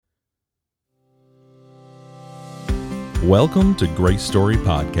Welcome to Grace Story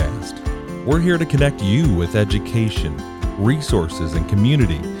Podcast. We're here to connect you with education, resources, and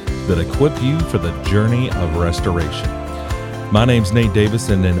community that equip you for the journey of restoration. My name's Nate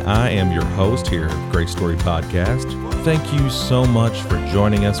Davison, and I am your host here at Grace Story Podcast. Thank you so much for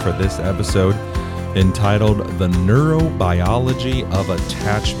joining us for this episode entitled The Neurobiology of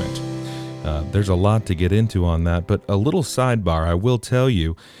Attachment. There's a lot to get into on that, but a little sidebar, I will tell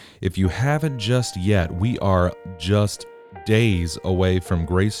you, if you haven't just yet, we are just days away from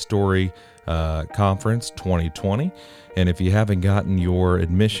Grace Story Conference 2020. And if you haven't gotten your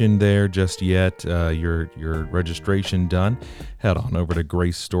admission there just yet, your registration done, head on over to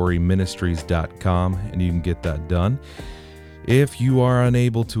gracestoryministries.com and you can get that done. If you are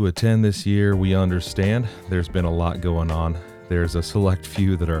unable to attend this year, we understand. There's been a lot going on. There's a select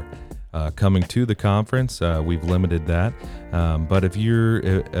few that are coming to the conference. We've limited that. But if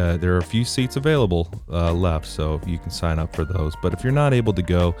there are a few seats available left, so you can sign up for those. But if you're not able to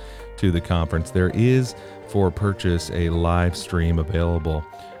go to the conference, there is for purchase a live stream available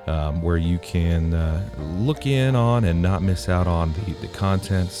where you can look in on and not miss out on the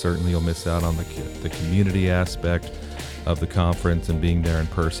content. Certainly you'll miss out on the community aspect of the conference and being there in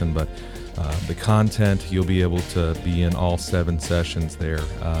person, but the content, you'll be able to be in all 7 sessions there.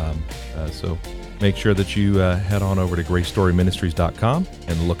 So make sure that you head on over to gracestoryministries.com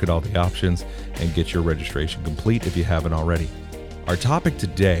and look at all the options and get your registration complete if you haven't already. Our topic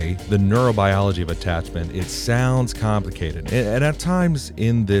today, the neurobiology of attachment. It sounds complicated, and at times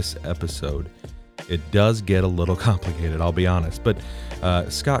in this episode, it does get a little complicated, I'll be honest. But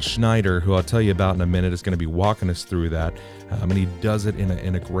Scott Schneider, who I'll tell you about in a minute, is going to be walking us through that. And he does it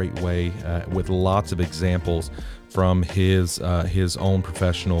in a great way with lots of examples from his own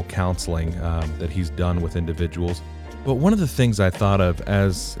professional counseling that he's done with individuals. But one of the things I thought of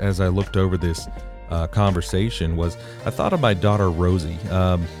as I looked over this conversation was I thought of my daughter Rosie.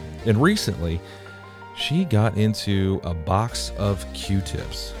 And recently, she got into a box of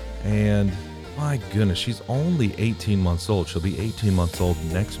Q-tips. And my goodness, she's only 18 months old. She'll be 18 months old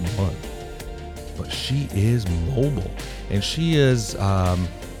next month. But she is mobile. And she is, I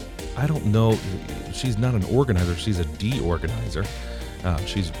don't know, she's not an organizer, she's a de-organizer.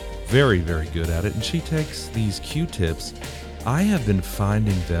 She's very, very good at it. And she takes these Q-tips. I have been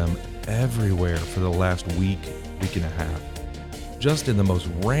finding them everywhere for the last week and a half. Just in the most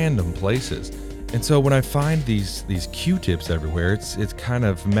random places. And so when I find these Q-tips everywhere, it's kind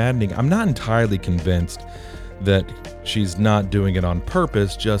of maddening. I'm not entirely convinced that she's not doing it on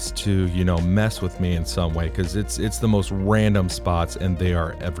purpose just to, mess with me in some way, because it's the most random spots and they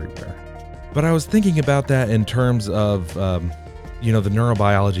are everywhere. But I was thinking about that in terms of, the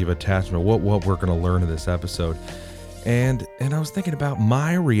neurobiology of attachment, what we're going to learn in this episode. And I was thinking about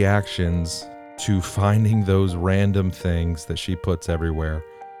my reactions to finding those random things that she puts everywhere,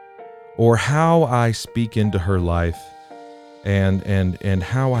 or how I speak into her life and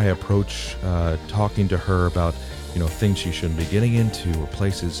how I approach talking to her about, things she shouldn't be getting into, or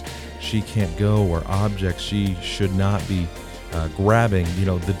places she can't go, or objects she should not be grabbing,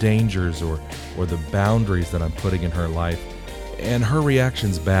 the dangers or the boundaries that I'm putting in her life. And her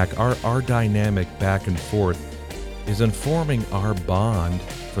reactions back, our dynamic back and forth is informing our bond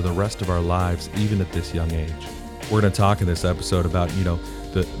for the rest of our lives, even at this young age. We're going to talk in this episode about,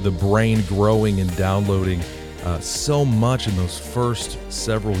 the brain growing and downloading so much in those first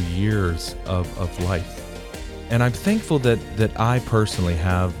several years of life. And I'm thankful that I personally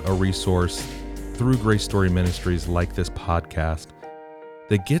have a resource through Grace Story Ministries like this podcast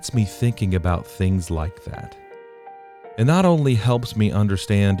that gets me thinking about things like that. It not only helps me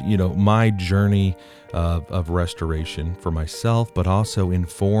understand, my journey of restoration for myself, but also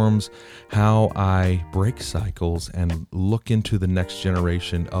informs how I break cycles and look into the next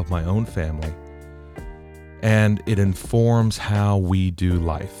generation of my own family. And it informs how we do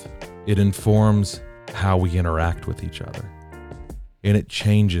life. It informs how we interact with each other. And it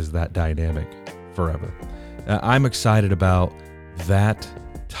changes that dynamic forever. I'm excited about that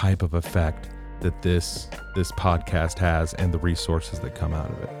type of effect that this podcast has and the resources that come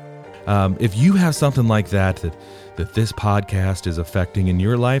out of it. If you have something like that this podcast is affecting in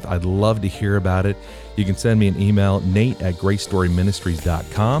your life, I'd love to hear about it. You can send me an email,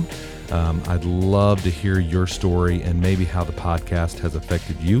 nate@gracestoryministries.com. I'd love to hear your story and maybe how the podcast has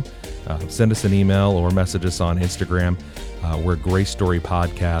affected you. Send us an email or message us on Instagram. We're Grace Story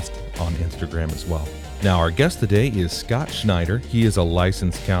Podcast on Instagram as well. Now, our guest today is Scott Schneider. He is a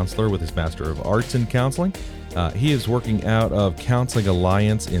licensed counselor with his Master of Arts in Counseling. He is working out of Counseling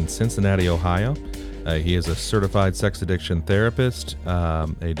Alliance in Cincinnati, Ohio. He is a certified sex addiction therapist,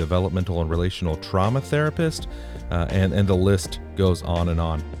 a developmental and relational trauma therapist, and the list goes on and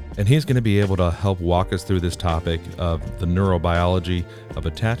on. And he's going to be able to help walk us through this topic of the neurobiology of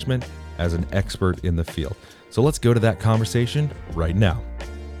attachment as an expert in the field. So let's go to that conversation right now.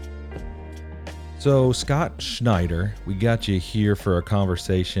 So, Scott Schneider, we got you here for a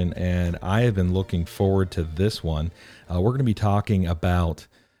conversation, and I have been looking forward to this one. We're going to be talking about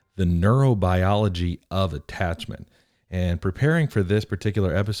the neurobiology of attachment. And preparing for this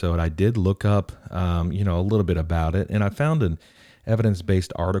particular episode, I did look up, a little bit about it, and I found an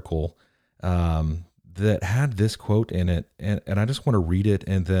evidence-based article that had this quote in it, and I just want to read it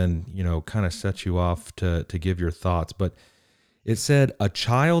and then, kind of set you off to give your thoughts. But it said, "A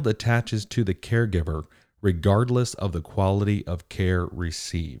child attaches to the caregiver regardless of the quality of care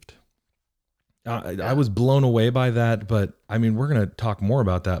received." I was blown away by that, but I mean, we're going to talk more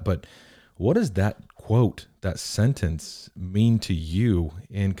about that. But what does that quote, that sentence mean to you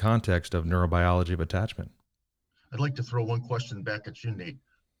in context of neurobiology of attachment? I'd like to throw one question back at you, Nate.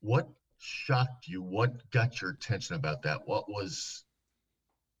 What shocked you? What got your attention about that? What was,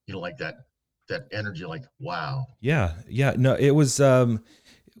 like that energy, like, wow. Yeah. No, it was,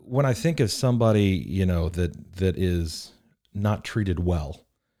 when I think of somebody, that is not treated well,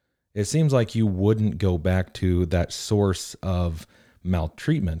 it seems like you wouldn't go back to that source of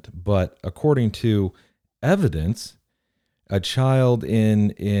maltreatment. But according to evidence, a child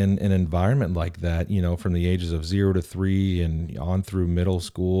in an environment like that, from the ages of 0 to 3 and on through middle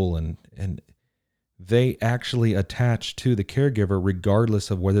school, and they actually attach to the caregiver regardless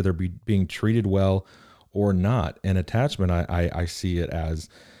of whether they're being treated well or not. And attachment, I see it as,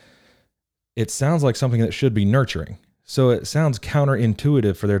 it sounds like something that should be nurturing. So it sounds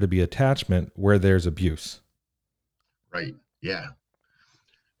counterintuitive for there to be attachment where there's abuse. Right. Yeah.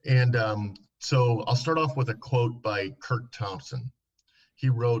 And so I'll start off with a quote by Kurt Thompson. He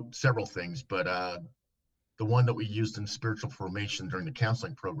wrote several things, but the one that we used in spiritual formation during the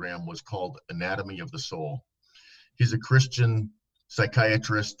counseling program was called Anatomy of the Soul. He's a Christian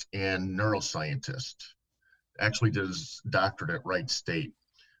psychiatrist and neuroscientist. Actually did his doctorate at Wright State.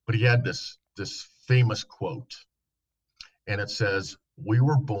 But he had this famous quote, and it says, "We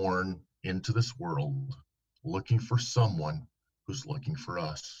were born into this world looking for someone who's looking for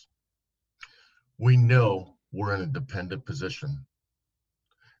us. We know we're in a dependent position,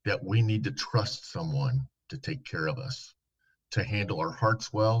 that we need to trust someone to take care of us, to handle our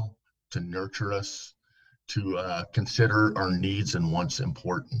hearts well, to nurture us, to consider our needs and wants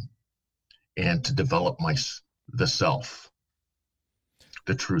important, and to develop the self,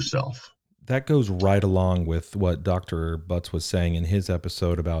 the true self." That goes right along with what Dr. Butts was saying in his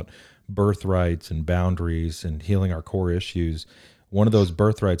episode about birthrights and boundaries and healing our core issues. One of those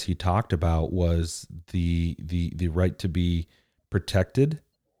birthrights he talked about was the right to be protected,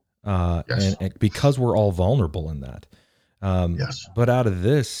 Yes. and because we're all vulnerable in that. Yes. But out of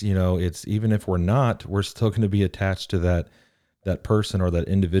this, it's, even if we're not, we're still going to be attached to that person or that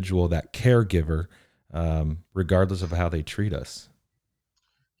individual, that caregiver, regardless of how they treat us.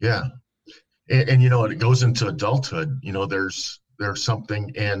 Yeah. And it goes into adulthood. There's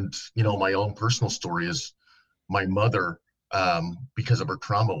something, and my own personal story is my mother, because of her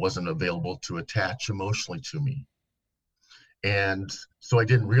trauma, wasn't available to attach emotionally to me. And so I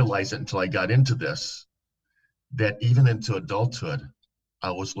didn't realize it until I got into this, that even into adulthood,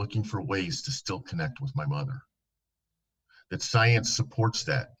 I was looking for ways to still connect with my mother. That science supports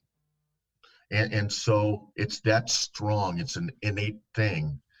that. And so it's that strong. It's an innate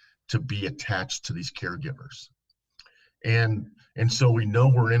thing to be attached to these caregivers. And so we know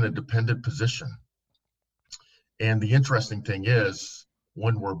we're in a dependent position. And the interesting thing is,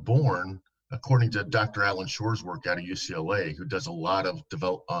 when we're born, according to Dr. Alan Shore's work out of UCLA, who does a lot of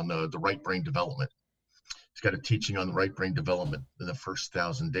on the right brain development, he's got a teaching on the right brain development in the first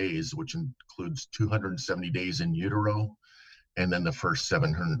 1,000 days, which includes 270 days in utero, and then the first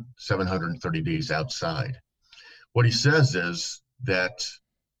 730 days outside. What he says is that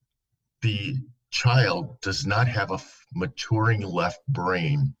the child does not have a maturing left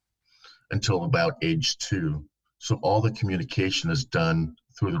brain until about age 2. So all the communication is done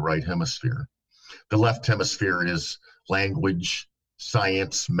through the right hemisphere. The left hemisphere is language,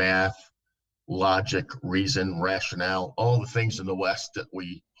 science, math, logic, reason, rationale, all the things in the West that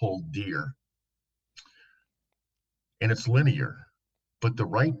we hold dear. And it's linear. But the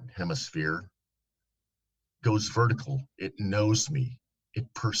right hemisphere goes vertical. It knows me.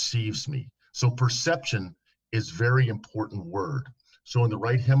 It perceives me. So perception is a very important word. So in the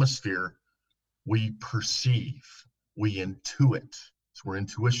right hemisphere, we perceive, we intuit. It's where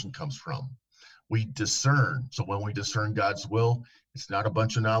intuition comes from. We discern. So when we discern God's will, it's not a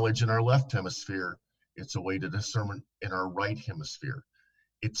bunch of knowledge in our left hemisphere. It's a way to discern in our right hemisphere.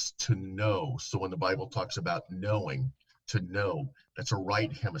 It's to know. So when the Bible talks about knowing, to know, that's a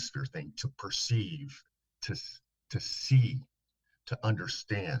right hemisphere thing, to perceive, to see, to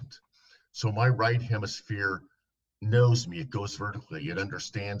understand. So my right hemisphere knows me. It goes vertically. It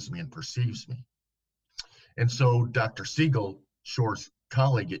understands me and perceives me. And so Dr. Siegel, Shore's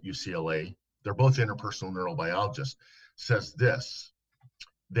colleague at UCLA, they're both interpersonal neurobiologists, says this,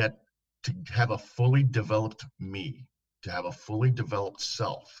 that to have a fully developed me, to have a fully developed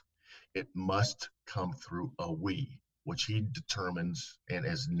self, it must come through a we, which he determines and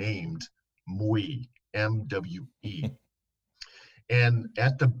is named MWE, M-W-E. And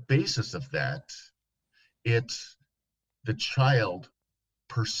at the basis of that, it's the child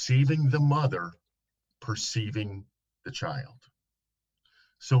perceiving the mother, perceiving the child.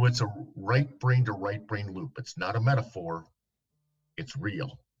 So it's a right brain to right brain loop. It's not a metaphor, it's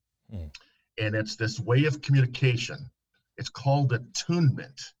real. And it's this way of communication. It's called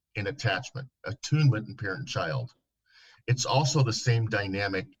attunement in attachment, attunement in parent-child. It's also the same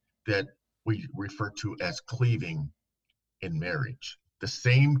dynamic that we refer to as cleaving in marriage. The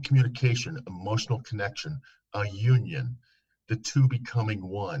same communication, emotional connection, a union, the two becoming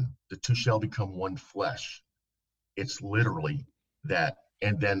one, the two shall become one flesh. It's literally that.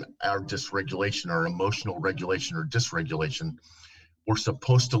 And then our dysregulation, our emotional regulation or dysregulation, we're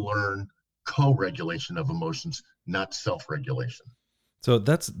supposed to learn co-regulation of emotions, not self-regulation. So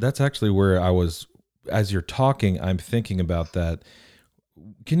that's actually where I was, as you're talking, I'm thinking about that.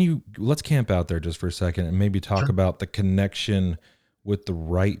 Let's camp out there just for a second and maybe talk about the connection with the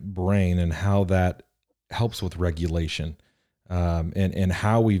right brain and how that helps with regulation, and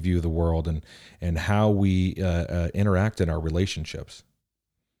how we view the world and how we interact in our relationships.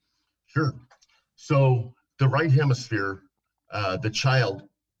 Sure. So the right hemisphere, the child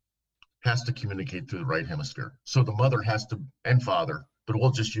has to communicate through the right hemisphere. So the mother has to, and father, but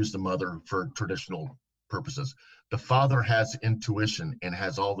we'll just use the mother for traditional purposes. The father has intuition and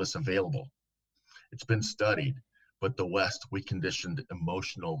has all this available. It's been studied, but the West, we conditioned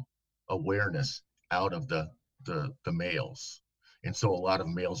emotional awareness out of the males. And so a lot of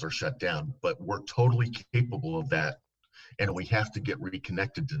males are shut down, but we're totally capable of that. And we have to get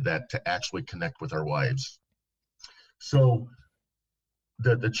reconnected to that to actually connect with our wives. So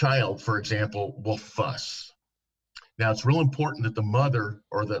the child, for example, will fuss. Now, it's real important that the mother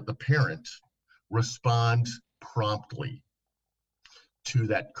or the parent respond promptly to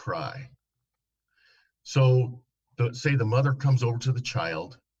that cry. So say the mother comes over to the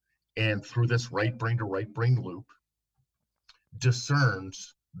child and through this right brain to right brain loop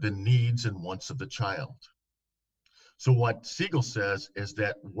discerns the needs and wants of the child. So what Siegel says is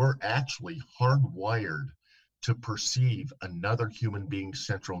that we're actually hardwired to perceive another human being's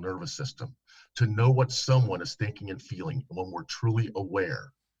central nervous system, to know what someone is thinking and feeling. When we're truly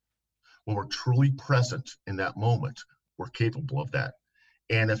aware, when we're truly present in that moment, we're capable of that.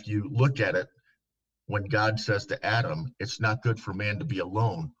 And if you look at it, when God says to Adam, it's not good for man to be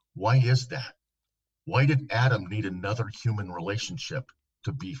alone, why is that? Why did Adam need another human relationship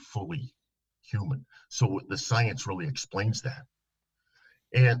to be fully human? So the science really explains that.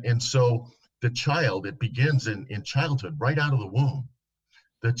 And so the child, it begins in childhood, right out of the womb.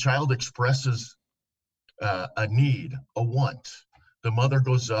 The child expresses a need, a want. The mother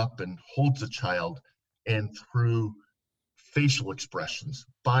goes up and holds the child, and through facial expressions,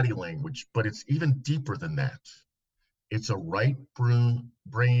 body language, but it's even deeper than that. It's a right brain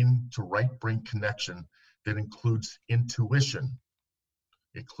to right brain connection that includes intuition.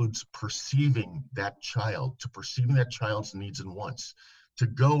 It includes perceiving that child, to perceiving that child's needs and wants, to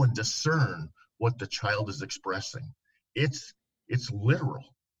go and discern what the child is expressing. It's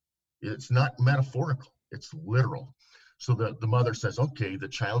literal. It's not metaphorical. It's literal. So the mother says, okay, the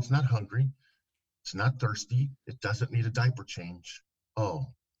child's not hungry. It's not thirsty. It doesn't need a diaper change. Oh,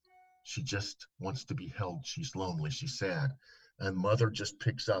 she just wants to be held. She's lonely. She's sad. And mother just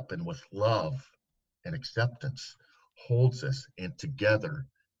picks up and with love and acceptance holds us, and together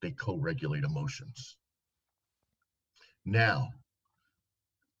they co-regulate emotions. Now,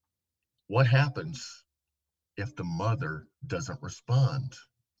 what happens if the mother doesn't respond?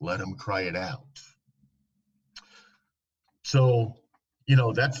 Let them cry it out. So,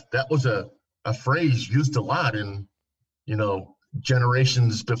 that was a phrase used a lot in,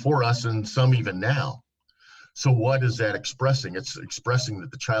 generations before us and some even now. So what is that expressing? It's expressing that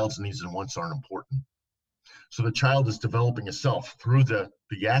the child's needs and wants aren't important. So the child is developing a self through the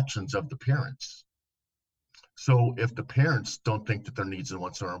actions of the parents. So if the parents don't think that their needs and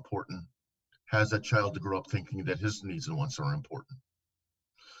wants are important, has that child to grow up thinking that his needs and wants are important.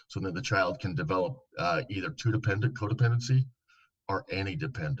 So then the child can develop either two-dependent codependency or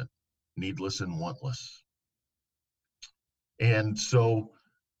any-dependent, needless and wantless. And so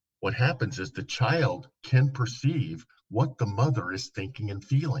what happens is the child can perceive what the mother is thinking and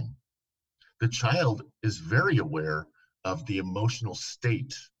feeling. The child is very aware of the emotional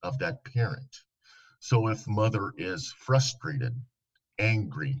state of that parent. So if mother is frustrated,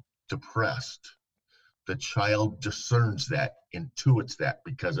 angry, depressed, the child discerns that, intuits that,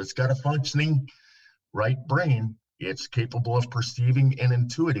 because it's got a functioning right brain. It's capable of perceiving and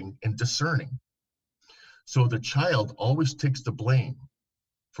intuiting and discerning. So the child always takes the blame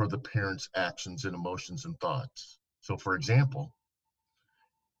for the parent's actions and emotions and thoughts. So for example,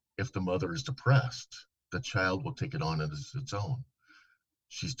 if the mother is depressed, the child will take it on as its own.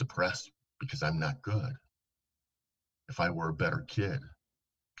 She's depressed because I'm not good. If I were a better kid,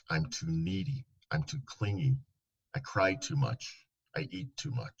 I'm too needy, I'm too clingy, I cry too much, I eat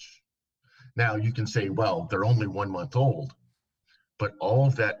too much. Now you can say, well, they're only 1 month old, but all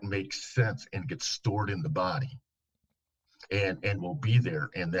of that makes sense and gets stored in the body and will be there,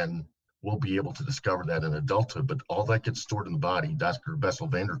 and then we'll be able to discover that in adulthood. But all that gets stored in the body. Dr. Bessel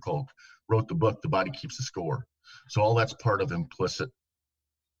van der Kolk wrote the book, The Body Keeps the Score. So all that's part of implicit,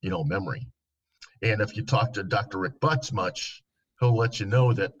 memory. And if you talk to Dr. Rick Butts much, he'll let you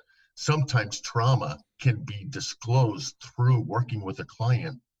know that sometimes trauma can be disclosed through working with a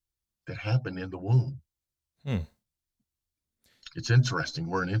client that happened in the womb. It's interesting.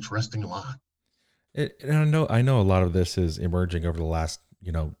 We're an interesting lot. And I know a lot of this is emerging over the last,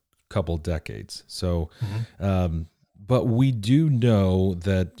 couple decades. So, but we do know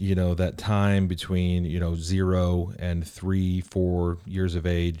that, that time between, 0 and 3-4 years of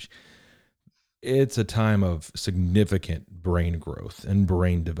age, it's a time of significant brain growth and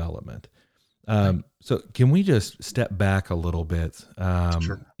brain development. So can we just step back a little bit,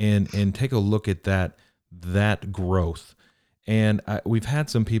 Sure. and take a look at that growth? And we've had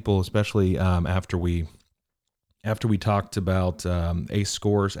some people, especially after we talked about ACE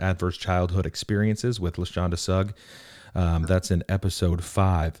scores, adverse childhood experiences with LaShonda Sugg. That's in episode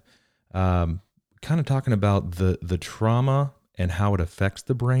 5. Kind of talking about the trauma and how it affects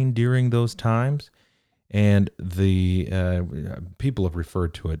the brain during those times. And the people have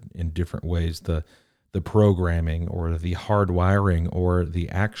referred to it in different ways: the programming, or the hardwiring, or the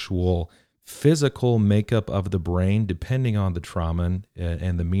actual physical makeup of the brain, depending on the trauma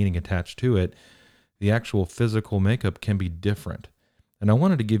and the meaning attached to it. The actual physical makeup can be different. And I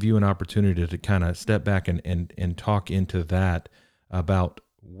wanted to give you an opportunity to kind of step back and talk into that, about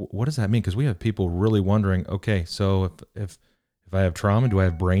what does that mean? Because we have people really wondering, okay, so if I have trauma, do I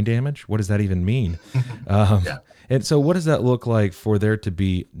have brain damage? What does that even mean? Yeah. And so what does that look like for there to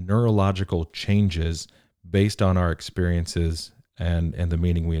be neurological changes based on our experiences and the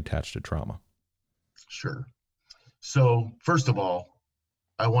meaning we attach to trauma? Sure. So first of all,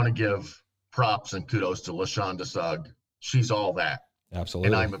 I want to give props and kudos to LaShonda Sugg. She's all that. Absolutely.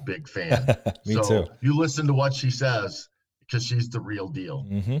 And I'm a big fan. Me so too. you listen to what she says, because she's the real deal.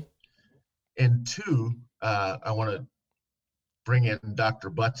 Mm-hmm. And 2, I want to bring in Dr.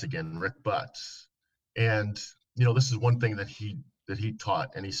 Butts again, Rick Butts. And, this is one thing that he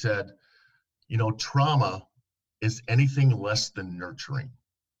taught. And he said, trauma is anything less than nurturing.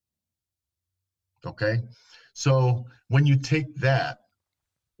 Okay. So when you take that,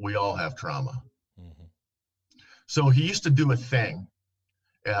 we all have trauma. Mm-hmm. So he used to do a thing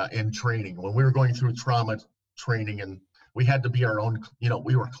in training when we were going through trauma training, and we had to be our own,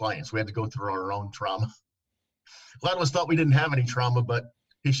 we were clients. We had to go through our own trauma. A lot of us thought we didn't have any trauma, but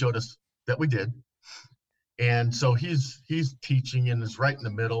he showed us that we did. And so he's teaching and is right in the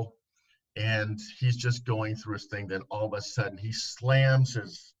middle, and he's just going through his thing. Then all of a sudden he slams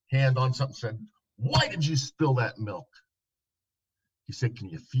his hand on something, said, "Why did you spill that milk?" He said, "Can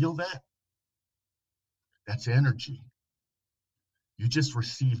you feel that? That's energy. You just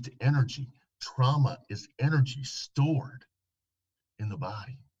received energy. Trauma is energy stored in the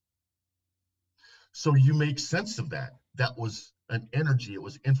body." So you make sense of that. That was an energy. It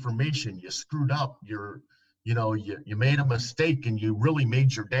was information. You screwed up. You made a mistake, and you really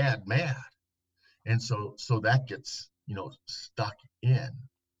made your dad mad. And so that gets, stuck in.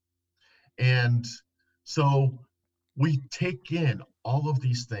 And so we take in all of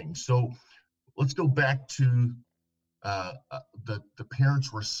these things. So let's go back to the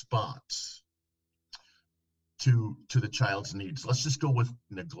parent's response to the child's needs. Let's just go with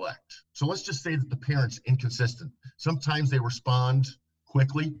neglect. So let's just say that the parent's inconsistent. Sometimes they respond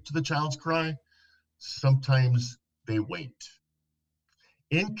quickly to the child's cry. Sometimes they wait.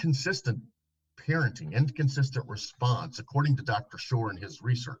 Inconsistent parenting, inconsistent response, according to Dr. Shore and his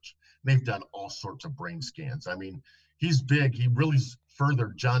research. They've done all sorts of brain scans. I mean, he's big. He really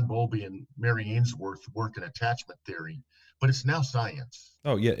furthered John Bowlby and Mary Ainsworth work in attachment theory, but it's now science.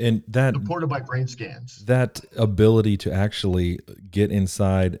 Oh yeah, and that supported by brain scans. That ability to actually get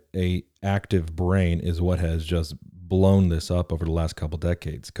inside a active brain is what has just blown this up over the last couple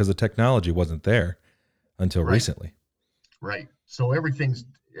decades, because the technology wasn't there until recently. Right. So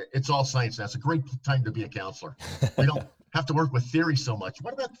it's all science. That's a great time to be a counselor. We don't have to work with theory so much.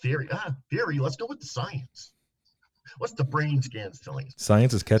 What about theory? Theory. Let's go with the science. What's the brain scans telling us?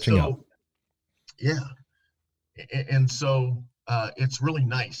 Science is catching up. Yeah. And so it's really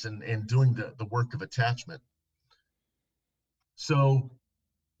nice and doing the work of attachment. So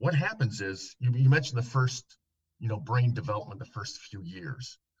what happens is, you mentioned the first, brain development, the first few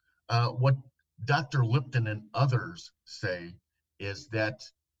years. What Dr. Lipton and others say is that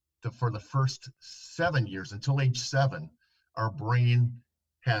for the first 7 years, until age 7, our brain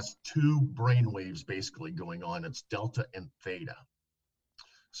has two brain waves basically going on. It's delta and theta.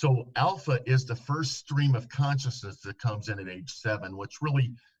 So alpha is the first stream of consciousness that comes in at age 7, which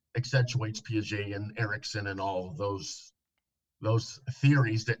really accentuates Piaget and Erickson and all of those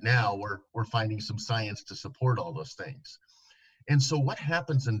theories that now we're finding some science to support all those things. And so what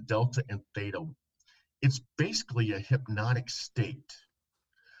happens in delta and theta? It's basically a hypnotic state.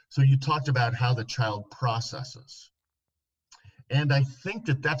 So you talked about how the child processes. And I think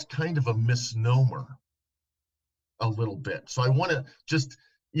that that's kind of a misnomer a little bit. So I want to just,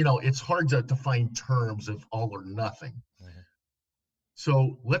 it's hard to find terms of all or nothing. Mm-hmm.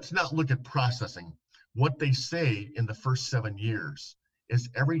 So let's not look at processing. What they say in the first 7 years is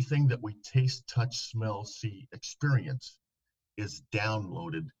everything that we taste, touch, smell, see, experience is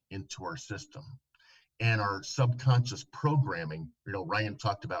downloaded into our system. And our subconscious programming, Ryan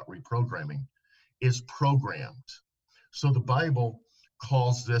talked about reprogramming, is programmed. So the Bible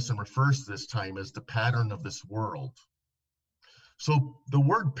calls this and refers to this time as the pattern of this world. So the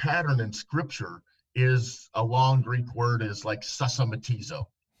word pattern in scripture is a long Greek word, is like sasamatizo.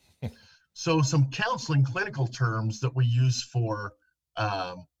 So some counseling clinical terms that we use for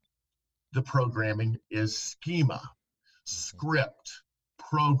the programming is schema, script,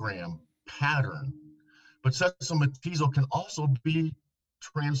 program, pattern. But sasamatizo can also be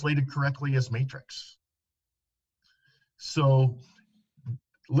translated correctly as matrix. So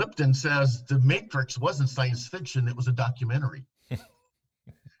Lipton says the Matrix wasn't science fiction, it was a documentary.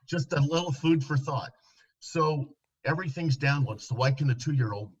 Just a little food for thought. So everything's downloaded. So why can the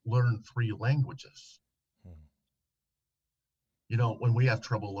 2-year-old learn 3 languages? When we have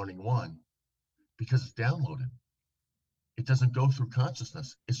trouble learning one, because it's downloaded. It doesn't go through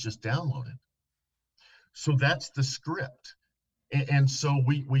consciousness. It's just downloaded. So that's the script. And so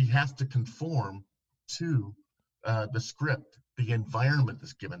we have to conform to the script, the environment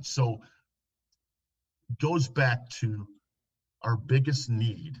that's given. So goes back to our biggest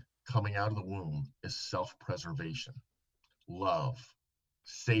need coming out of the womb is self-preservation, love,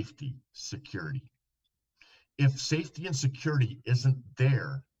 safety, security. If safety and security isn't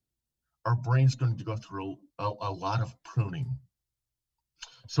there, our brain's going to go through a lot of pruning.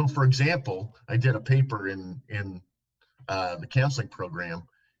 So for example, I did a paper in the counseling program,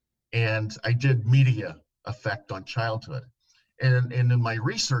 and I did media effect on childhood. And in my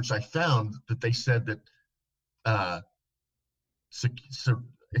research, I found that they said that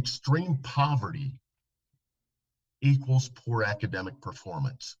extreme poverty equals poor academic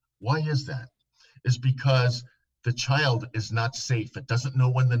performance. Why is that? Is because the child is not safe. It doesn't know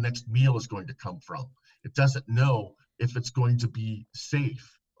when the next meal is going to come from. It doesn't know if it's going to be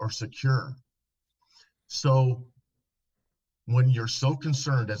safe or secure. So when you're so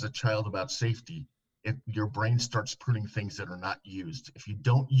concerned as a child about safety, your brain starts pruning things that are not used. If you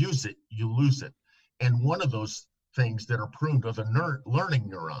don't use it, you lose it. And one of those things that are pruned are the learning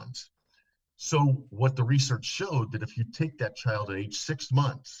neurons. So what the research showed, that if you take that child at age 6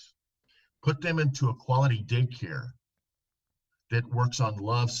 months, put them into a quality daycare that works on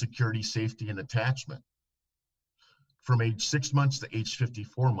love, security, safety, and attachment, from age 6 months to age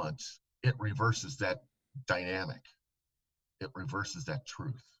 54 months, it reverses that dynamic. It reverses that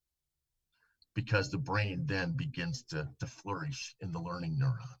truth, because the brain then begins to flourish in the learning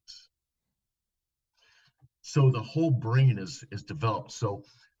neurons. So the whole brain is developed. So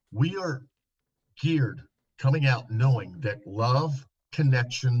we are geared, coming out knowing that love,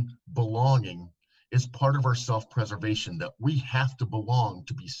 connection, belonging is part of our self-preservation, that we have to belong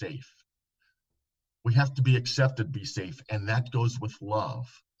to be safe. We have to be accepted, be safe, and that goes with love.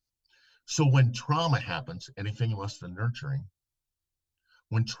 So when trauma happens, anything less than nurturing,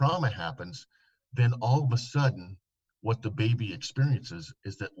 when trauma happens, then all of a sudden, what the baby experiences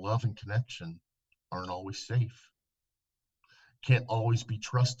is that love and connection aren't always safe, can't always be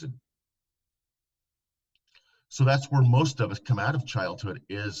trusted. So that's where most of us come out of childhood,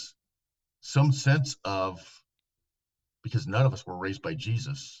 is some sense of, because none of us were raised by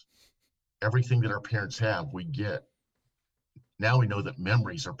Jesus, everything that our parents have, we get. Now we know that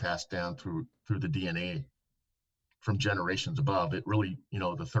memories are passed down through the DNA from generations above. It really,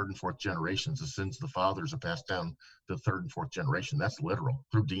 the third and fourth generations, the sins of the fathers are passed down to the third and fourth generation. That's literal,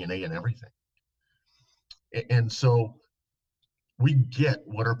 through DNA and everything. And so we get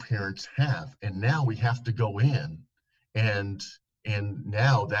what our parents have, and now we have to go in and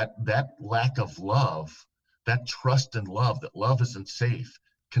now that lack of love, that trust and love, that love isn't safe,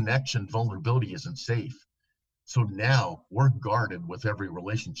 connection, vulnerability isn't safe. So now we're guarded with every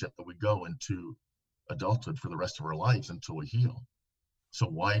relationship that we go into adulthood for the rest of our lives until we heal. So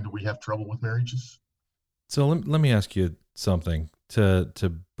why do we have trouble with marriages? So let me ask you something to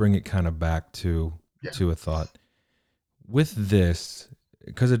bring it kind of back to a thought with this,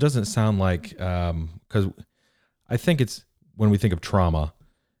 because it doesn't sound like, because I think it's, when we think of trauma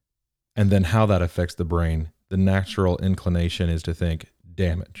and then how that affects the brain, the natural inclination is to think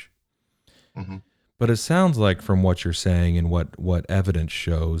damage. Mm-hmm. But it sounds like, from what you're saying and what evidence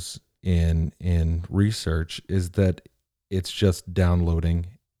shows in research, is that it's just downloading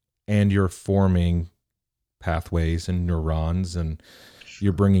and you're forming pathways and neurons and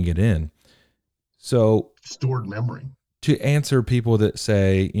you're bringing it in. So stored memory. To answer people that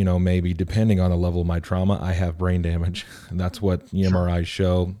say, maybe depending on the level of my trauma, I have brain damage, and that's what MRIs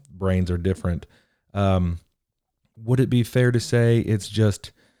show, brains are different. Would it be fair to say it's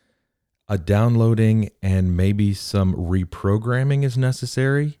just a downloading and maybe some reprogramming is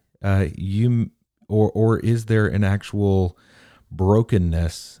necessary? Or is there an actual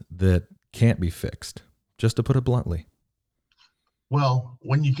brokenness that can't be fixed, just to put it bluntly? Well,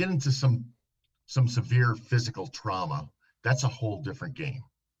 when you get into some severe physical trauma, that's a whole different game.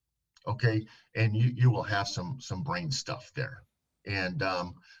 Okay. And you will have some brain stuff there. And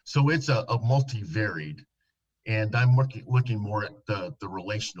so it's a multivariate, and I'm looking more at the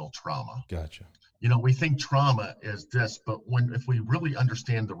relational trauma. Gotcha. We think trauma is this, but if we really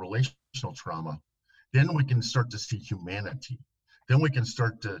understand the relational trauma, then we can start to see humanity. Then we can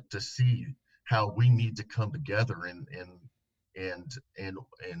start to see how we need to come together and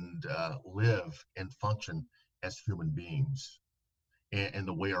live and function as human beings, and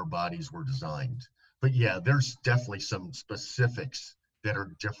the way our bodies were designed. But yeah, there's definitely some specifics that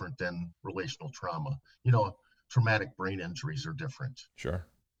are different than relational trauma. Traumatic brain injuries are different. Sure.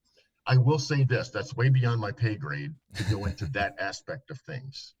 I will say this, that's way beyond my pay grade to go into that aspect of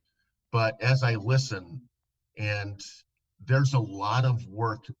things. But as I listen, and there's a lot of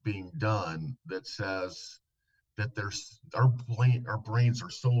work being done that says that our brains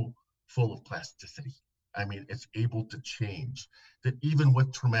are so full of plasticity. I mean, it's able to change. That even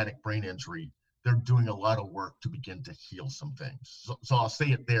with traumatic brain injury, they're doing a lot of work to begin to heal some things. So I'll say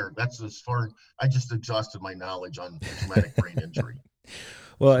it there. That's as far. I just exhausted my knowledge on traumatic brain injury.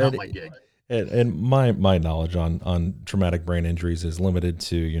 Well, it's not my gig. And my knowledge on traumatic brain injuries is limited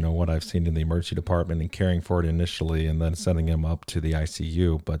to, what I've seen in the emergency department and caring for it initially, and then sending them up to the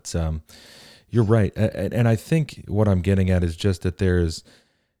ICU. But you're right. And I think what I'm getting at is just that there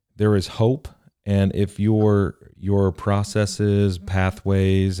is hope. And if your processes,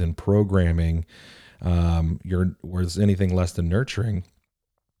 pathways, and programming was anything less than nurturing,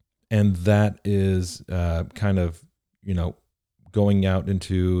 and that is kind of, going out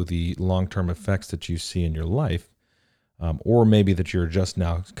into the long-term effects that you see in your life, or maybe that you're just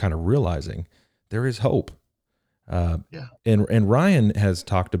now kind of realizing, there is hope. And Ryan has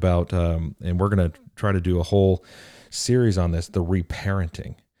talked about, and we're going to try to do a whole series on this, the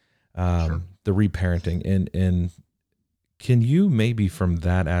reparenting. Sure. The reparenting. And can you maybe from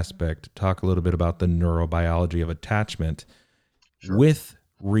that aspect talk a little bit about the neurobiology of attachment with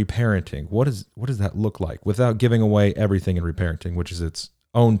reparenting? What does that look like, without giving away everything in reparenting, which is its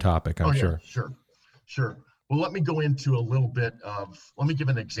own topic, I'm sure. Sure. Well, let me go into a little bit let me give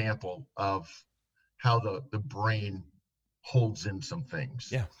an example of how the brain holds in some things.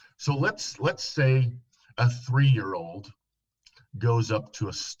 Yeah. So let's say a 3-year-old goes up to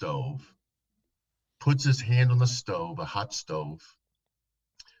a stove, puts his hand on the stove, a hot stove.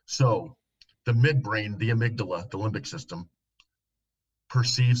 So the midbrain, the amygdala, the limbic system,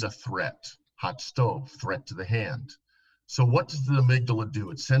 perceives a threat, hot stove, threat to the hand. So what does the amygdala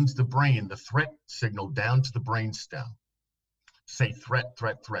do? It sends the brain the threat signal down to the brainstem. Say threat,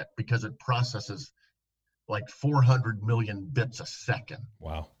 threat, threat, because it processes like 400 million bits a second.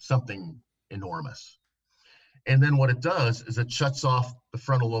 Wow. Something enormous. And then what it does is it shuts off the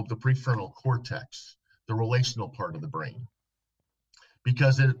frontal lobe, the prefrontal cortex, the relational part of the brain,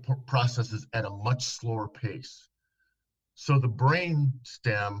 because it processes at a much slower pace. So the brain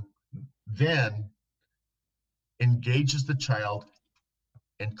stem then engages the child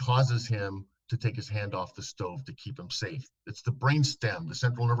and causes him to take his hand off the stove to keep him safe. It's the brain stem, the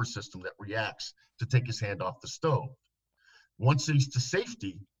central nervous system, that reacts to take his hand off the stove. Once he's to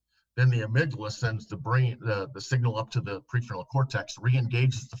safety, then the amygdala sends the signal up to the prefrontal cortex,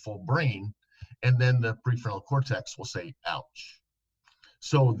 re-engages the full brain, and then the prefrontal cortex will say, ouch.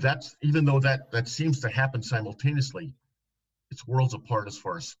 So that's, even though that seems to happen simultaneously, it's worlds apart as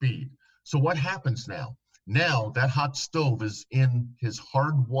far as speed. So what happens now? Now that hot stove is in his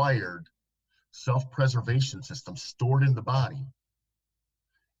hardwired self-preservation system stored in the body.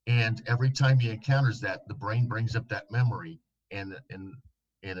 And every time he encounters that, the brain brings up that memory and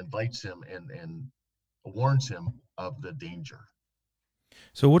invites him and warns him of the danger.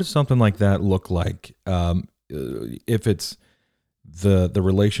 So what does something like that look like? If it's the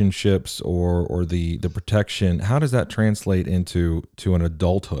relationships or the protection, how does that translate into an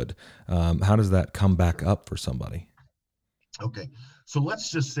adulthood? How does that come back up for somebody? Okay, so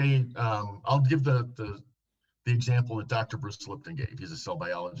let's just say, I'll give the example that Dr. Bruce Lipton gave. He's a cell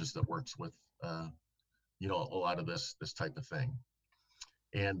biologist that works with a lot of this type of thing,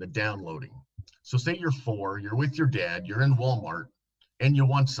 and the downloading. So say you're 4, you're with your dad, you're in Walmart, and you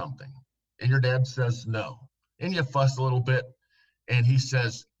want something, and your dad says no, and you fuss a little bit, and he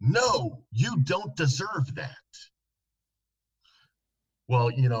says, no, you don't deserve that. Well,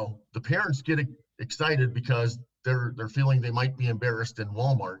 the parents get excited because they're feeling they might be embarrassed in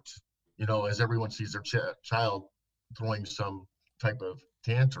Walmart, as everyone sees their child throwing some type of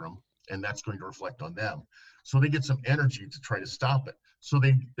tantrum, and that's going to reflect on them. So they get some energy to try to stop it. So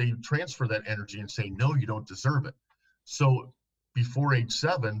they transfer that energy and say, no, you don't deserve it. So before age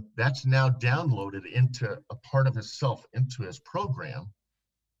 7, that's now downloaded into a part of his self, into his program.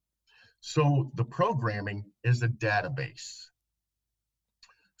 So the programming is a database.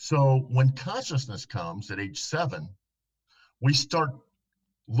 So when consciousness comes at age 7, we start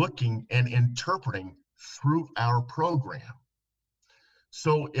looking and interpreting through our program.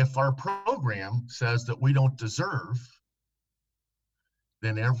 So if our program says that we don't deserve,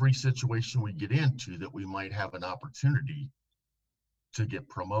 then every situation we get into that we might have an opportunity to get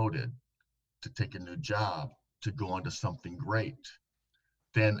promoted, to take a new job, to go on to something great,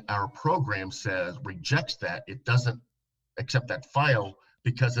 then our program rejects that. It doesn't accept that file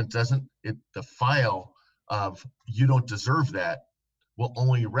because the file of you don't deserve that will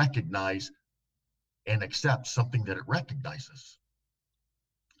only recognize and accept something that it recognizes.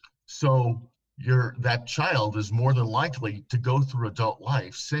 So that child is more than likely to go through adult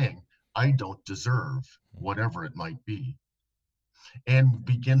life saying, I don't deserve whatever it might be, and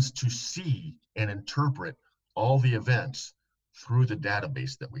begins to see and interpret all the events through the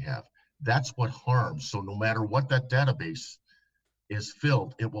database that we have. That's what harms. So no matter what that database is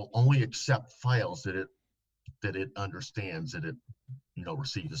filled, it will only accept files that it understands, that it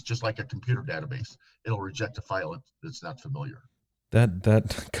receives. It's just like a computer database. It'll reject a file that's not familiar.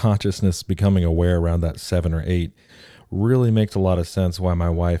 That consciousness, becoming aware around that 7 or 8, really makes a lot of sense why my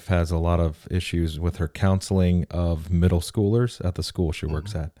wife has a lot of issues with her counseling of middle schoolers at the school she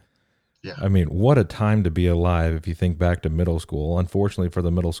works at. Yeah. I mean, what a time to be alive if you think back to middle school. Unfortunately for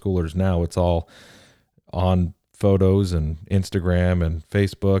the middle schoolers now, it's all on photos and Instagram and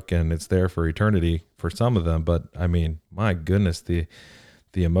Facebook, and it's there for eternity for some of them. But I mean, my goodness, the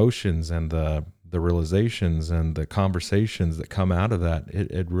emotions and the realizations and the conversations that come out of that,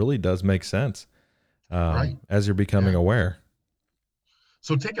 it really does make sense. Right. As you're becoming aware.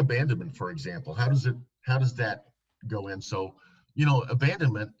 So take abandonment, for example. How does that go in? So,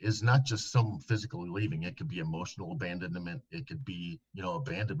 abandonment is not just some physically leaving. It could be emotional abandonment. It could be,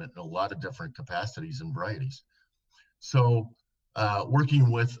 abandonment in a lot of different capacities and varieties. So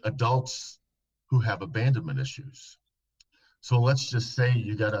working with adults who have abandonment issues. So let's just say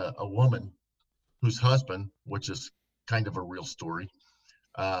you got a woman whose husband, which is kind of a real story,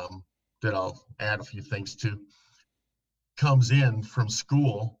 that I'll add a few things to, comes in from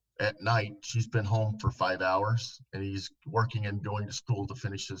school at night. She's been home for 5 hours, and he's working and going to school to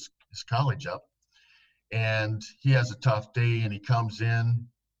finish his college up. And he has a tough day, and he comes in,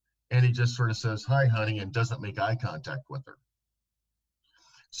 and he just sort of says, hi, honey, and doesn't make eye contact with her.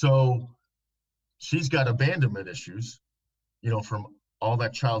 So she's got abandonment issues, from all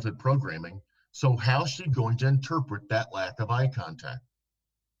that childhood programming. So how's she going to interpret that lack of eye contact?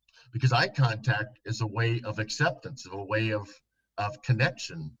 Because eye contact is a way of acceptance, of a way of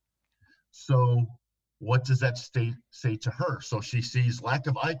connection. So what does that say to her? So she sees lack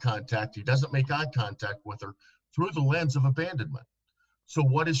of eye contact. He doesn't make eye contact with her through the lens of abandonment. So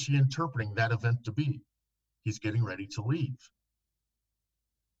what is she interpreting that event to be? He's getting ready to leave.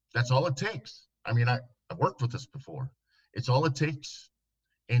 That's all it takes. I mean, I've worked with this before. It's all it takes.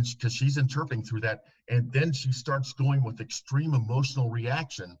 And because she's interpreting through that, and then she starts going with extreme emotional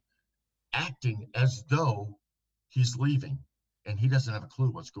reaction, acting as though he's leaving and he doesn't have a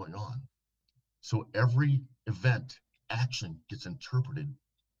clue what's going on. So every event, action gets interpreted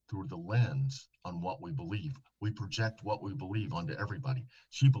through the lens on what we believe. We project what we believe onto everybody.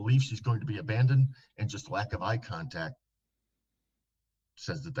 She believes she's going to be abandoned, and just lack of eye contact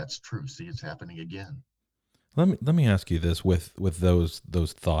says that that's true. See, it's happening again. Let me ask you this with those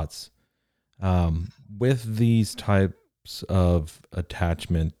thoughts, with these types of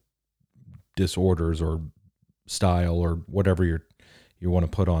attachment disorders or style or whatever you want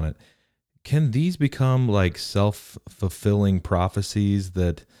to put on it. Can these become like self-fulfilling prophecies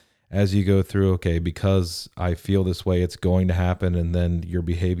that as you go through, okay, because I feel this way, it's going to happen, and then your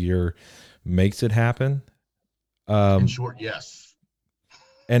behavior makes it happen? In short, yes.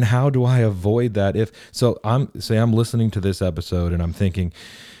 And how do I avoid that? I'm listening to this episode and I'm thinking,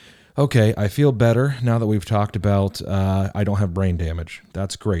 okay, I feel better now that we've talked about I don't have brain damage.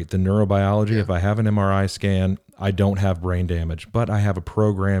 That's great. The neurobiology, if I have an MRI scan, I don't have brain damage, but I have a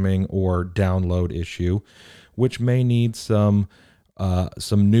programming or download issue, which may need some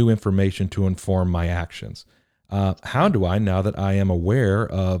new information to inform my actions. How do I, now that I am aware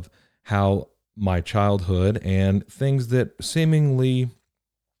of how my childhood and things that seemingly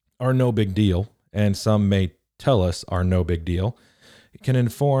are no big deal, and some may tell us are no big deal, can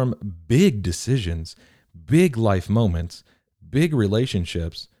inform big decisions, big life moments, big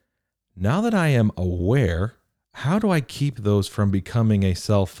relationships. Now that I am aware, how do I keep those from becoming a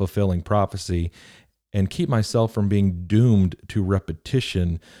self-fulfilling prophecy and keep myself from being doomed to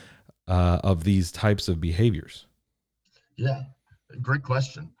repetition of these types of behaviors? Yeah, great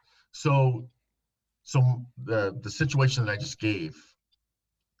question. So the situation that I just gave,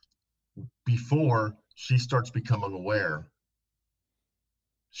 before she starts becoming aware,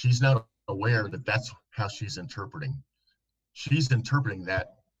 she's not aware that that's how she's interpreting. She's interpreting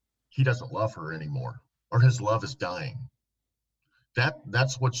that he doesn't love her anymore, or his love is dying.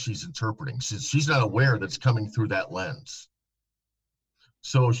 That's what she's interpreting. She's not aware that's coming through that lens.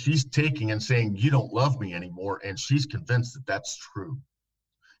 So she's taking and saying, you don't love me anymore, and she's convinced that that's true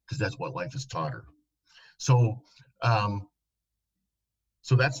because that's what life has taught her. So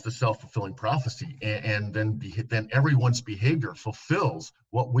that's the self-fulfilling prophecy, and then everyone's behavior fulfills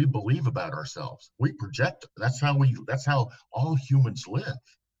what we believe about ourselves. We project. That's how all humans live.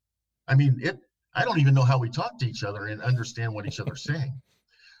 I mean, I don't even know how we talk to each other and understand what each other's saying.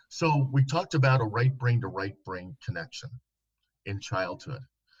 So we talked about a right brain to right brain connection in childhood.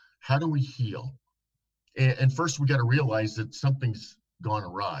 How do we heal? And first we got to realize that something's gone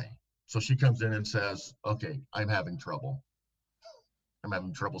awry. So she comes in and says, okay, I'm having trouble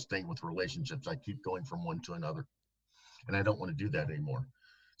staying with relationships. I keep going from one to another, and I don't want to do that anymore.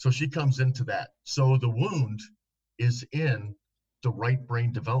 So she comes into that. So the wound is in the right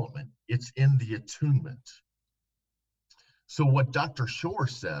brain development. It's in the attunement. So what Dr. Shore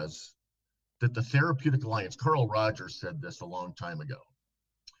says, that the therapeutic alliance, Carl Rogers said this a long time ago,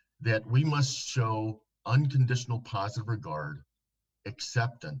 that we must show unconditional positive regard,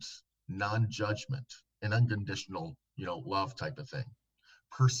 acceptance, non-judgment, and unconditional, love type of thing.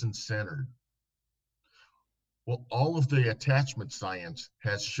 Person-centered. Well, all of the attachment science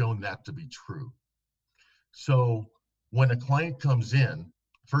has shown that to be true. So when a client comes in,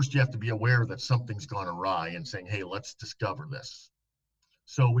 first you have to be aware that something's gone awry and saying, hey, let's discover this.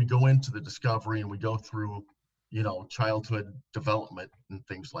 So we go into the discovery and we go through, childhood development and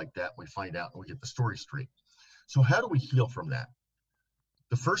things like that. We find out and we get the story straight. So how do we heal from that?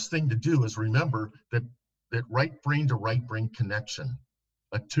 The first thing to do is remember that right brain to right brain connection,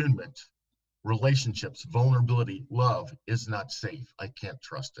 attunement, relationships, vulnerability, love is not safe. I can't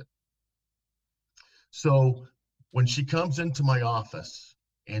trust it. So when she comes into my office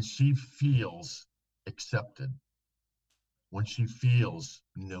and she feels accepted, when she feels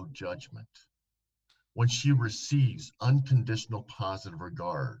no judgment, when she receives unconditional positive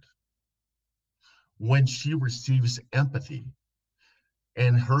regard, when she receives empathy,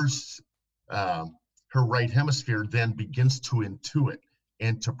 and her right hemisphere then begins to intuit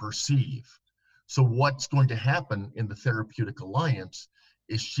and to perceive. So what's going to happen in the therapeutic alliance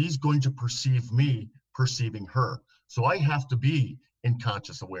is she's going to perceive me perceiving her. So I have to be in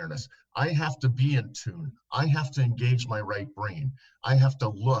conscious awareness. I have to be in tune. I have to engage my right brain. I have to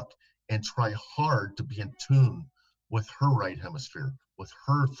look and try hard to be in tune with her right hemisphere, with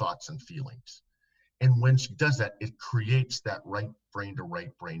her thoughts and feelings. And when she does that, it creates that right brain to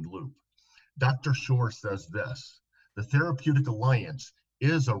right brain loop. Dr. Shore says this: the therapeutic alliance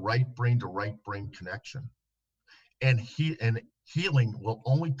is a right brain to right brain connection. And healing will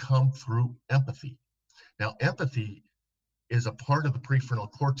only come through empathy. Now, empathy is a part of the prefrontal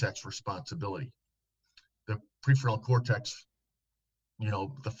cortex responsibility. The prefrontal cortex,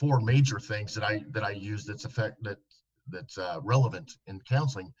 the four major things that I use that's relevant in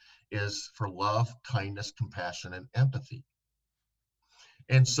counseling is for love, kindness, compassion, and empathy.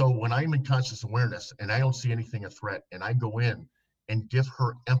 And so when I'm in conscious awareness and I don't see anything a threat, and I go in and give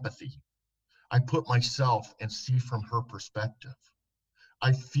her empathy, I put myself and see from her perspective.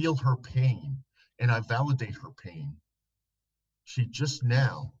 I feel her pain and I validate her pain. She just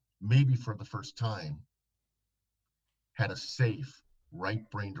now, maybe for the first time, had a safe right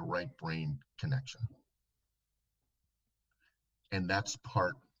brain to right brain connection. And that's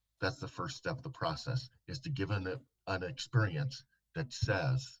the first step of the process, is to give an experience that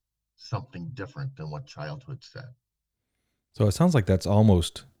says something different than what childhood said. So it sounds like that's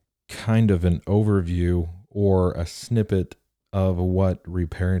almost kind of an overview or a snippet of what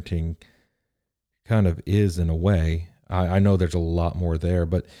reparenting kind of is in a way. I know there's a lot more there,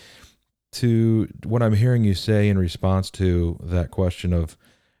 but to what I'm hearing you say in response to that question of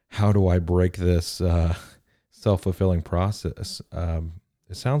how do I break this self-fulfilling process,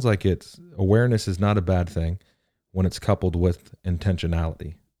 it sounds like awareness is not a bad thing when it's coupled with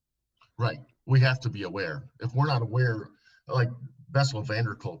intentionality. Right. We have to be aware. If we're not aware, like Bessel van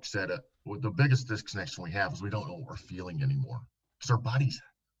der Kolk said, the biggest disconnection we have is we don't know what we're feeling anymore, because our body's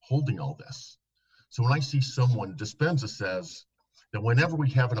holding all this. So when I see someone, Dispenza says that whenever we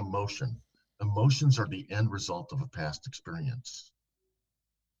have an emotion, emotions are the end result of a past experience.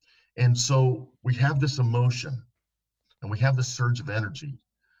 And so we have this emotion and we have this surge of energy.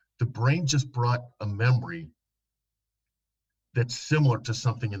 The brain just brought a memory that's similar to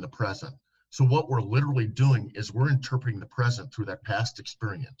something in the present. So what we're literally doing is we're interpreting the present through that past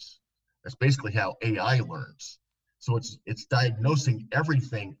experience. That's basically how AI learns. So it's diagnosing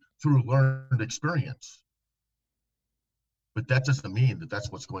everything through learned experience. But that doesn't mean that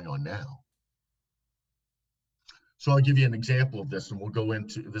that's what's going on now. So I'll give you an example of this, and we'll go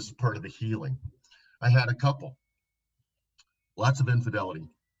into, this is part of the healing. I had a couple, lots of infidelity,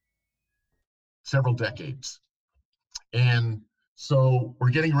 several decades. And so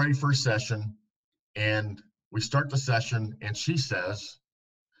we're getting ready for a session, and we start the session, and she says,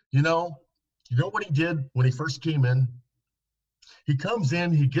 you know what he did when he first came in? He comes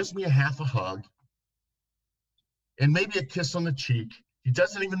in, he gives me a half a hug, and maybe a kiss on the cheek. He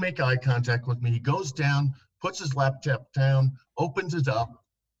doesn't even make eye contact with me. He goes down, puts his laptop down, opens it up,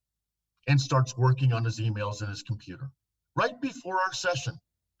 and starts working on his emails and his computer right before our session.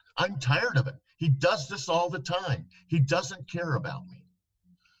 I'm tired of it. He does this all the time. He doesn't care about me.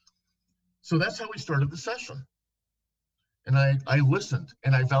 So that's how we started the session. And I listened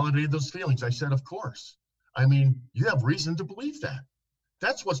and I validated those feelings. I said, of course. I mean, you have reason to believe that.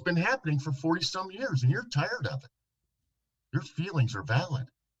 That's what's been happening for 40 some years, and you're tired of it. Your feelings are valid.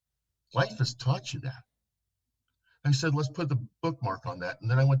 Life has taught you that. I said, let's put the bookmark on that. And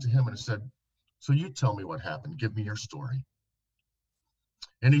then I went to him and I said, so you tell me what happened. Give me your story.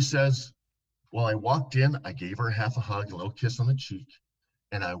 And he says, well, I walked in, I gave her half a hug, a little kiss on the cheek,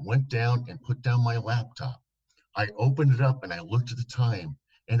 and I went down and put down my laptop. I opened it up and I looked at the time,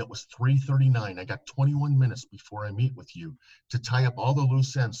 and it was 3:39. I got 21 minutes before I meet with you to tie up all the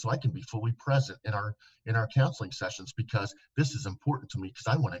loose ends so I can be fully present in our counseling sessions, because this is important to me, because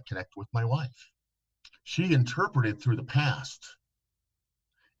I want to connect with my wife. She interpreted through the past.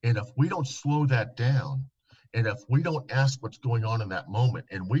 And if we don't slow that down, and if we don't ask what's going on in that moment,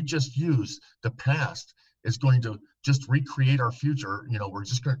 and we just use the past is going to just recreate our future,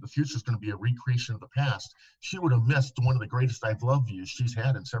 the future is going to be a recreation of the past. She would have missed one of the greatest I've loved yous she's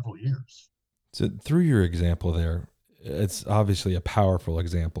had in several years. So through your example there, it's obviously a powerful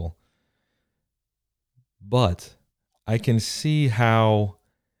example, but I can see how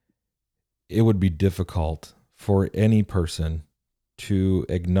it would be difficult for any person to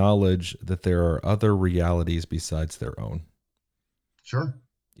acknowledge that there are other realities besides their own. Sure.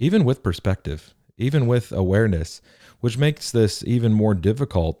 Even with perspective, even with awareness, which makes this even more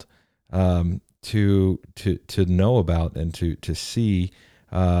difficult to know about and to see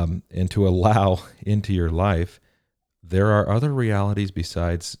and to allow into your life. There are other realities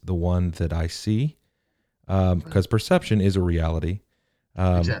besides the one that I see, because perception is a reality.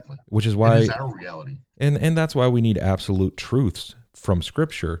 Exactly. Which is why it is our reality. And that's why we need absolute truths from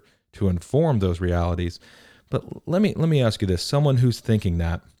Scripture to inform those realities. But let me ask you this: someone who's thinking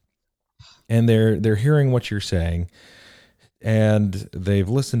that, and they're hearing what you're saying, and they've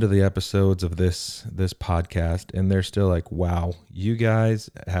listened to the episodes of this podcast, and they're still like, "Wow, you guys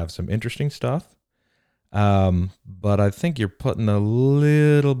have some interesting stuff." But I think you're putting a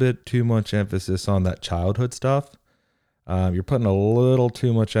little bit too much emphasis on that childhood stuff. You're putting a little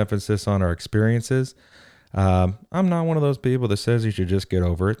too much emphasis on our experiences. I'm not one of those people that says you should just get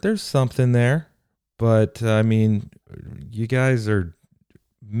over it. There's something there, but I mean, you guys are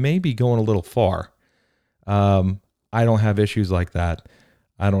maybe going a little far. I don't have issues like that.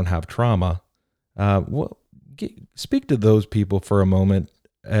 I don't have trauma. Speak to those people for a moment,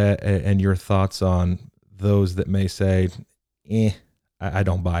 and your thoughts on those that may say, I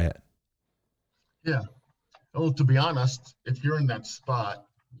don't buy it. Yeah. Well, to be honest, if you're in that spot,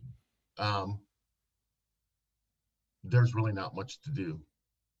 there's really not much to do.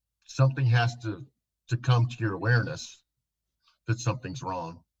 Something has to come to your awareness that something's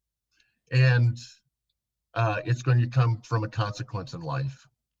wrong. And it's going to come from a consequence in life.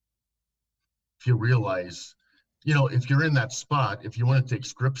 If you realize, if you're in that spot, if you want to take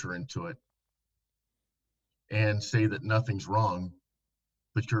scripture into it and say that nothing's wrong,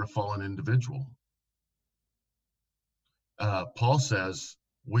 but you're a fallen individual. Paul says,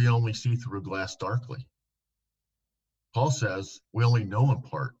 we only see through a glass darkly. Paul says, we only know in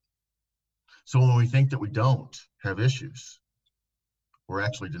part. So when we think that we don't have issues, we're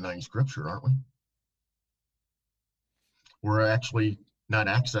actually denying scripture, aren't we? We're actually not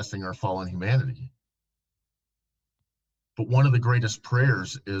accessing our fallen humanity. But one of the greatest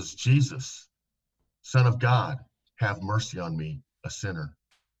prayers is, Jesus, Son of God, have mercy on me, a sinner.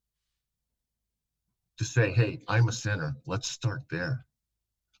 To say, hey, I'm a sinner. Let's start there.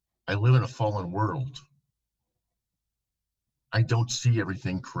 I live in a fallen world. I don't see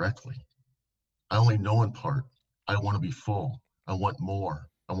everything correctly. I only know in part. I want to be full. I want more.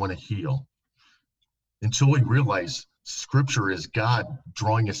 I want to heal. Until we realize scripture is God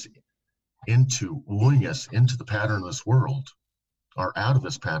drawing us wooing us into the pattern of this world, or out of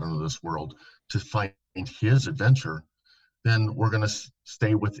this pattern of this world to find his adventure, then we're going to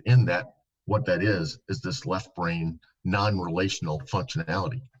stay within that. What that is this left brain non-relational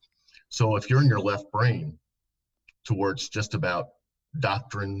functionality. So if you're in your left brain towards just about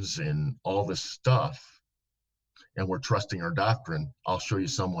doctrines and all this stuff, and we're trusting our doctrine, I'll show you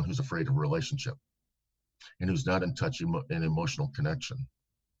someone who's afraid of relationship and who's not in touch in emotional connection.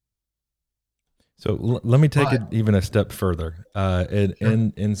 So let me take it even a step further,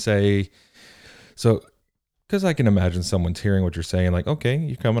 and say, so, because I can imagine someone's hearing what you're saying, like, okay,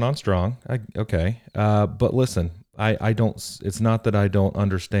 you're coming on strong. Okay. But listen, I don't, it's not that I don't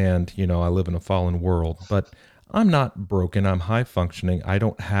understand, I live in a fallen world, but I'm not broken. I'm high functioning. I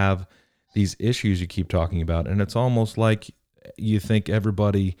don't have these issues you keep talking about. And it's almost like you think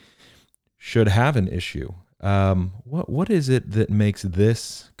everybody should have an issue. What is it that makes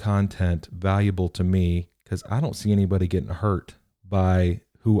this content valuable to me? Because I don't see anybody getting hurt by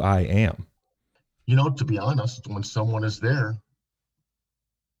who I am. To be honest, when someone is there,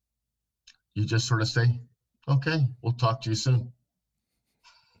 you just sort of say, okay, we'll talk to you soon.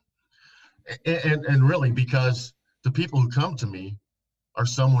 And really, because the people who come to me are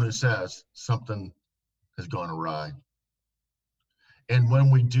someone who says something has gone awry. And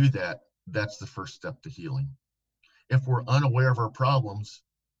when we do that, that's the first step to healing. If we're unaware of our problems,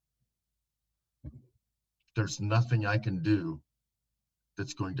 there's nothing I can do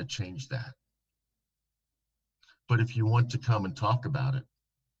that's going to change that. But if you want to come and talk about it,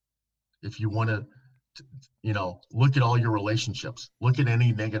 if you want to, look at all your relationships, look at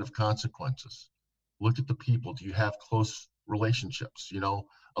any negative consequences, look at the people. Do you have close relationships?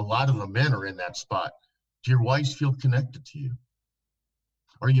 A lot of the men are in that spot. Do your wives feel connected to you?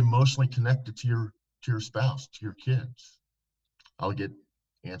 Are you emotionally connected to your spouse, to your kids? I'll get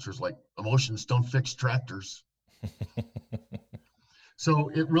answers like, emotions don't fix tractors. So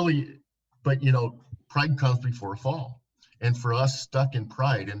it really, but pride comes before a fall. And for us stuck in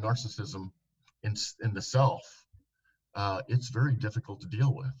pride and narcissism in the self, it's very difficult to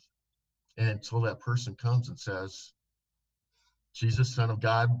deal with. And until that person comes and says, Jesus, Son of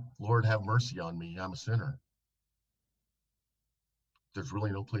God, Lord, have mercy on me, I'm a sinner, there's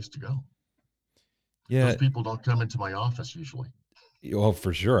really no place to go. Yeah. Those people don't come into my office usually. Well,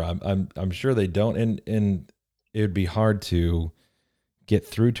 for sure. I'm sure they don't. And it would be hard to get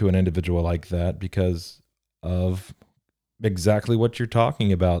through to an individual like that because of exactly what you're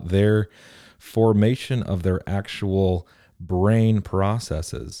talking about. Their formation of their actual brain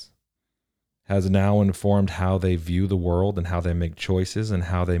processes has now informed how they view the world and how they make choices and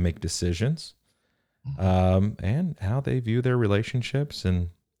how they make decisions, and how they view their relationships.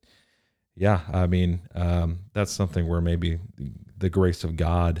 And yeah, I mean, that's something where maybe the grace of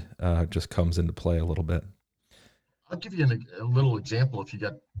God just comes into play a little bit. I'll give you a little example if you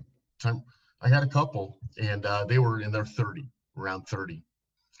got time. I had a couple, and they were in their around 30,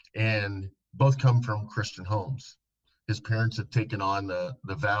 and both come from Christian homes. His parents had taken on the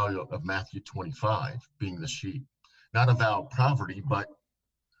vow of Matthew 25, being the sheep. Not a vow of poverty, but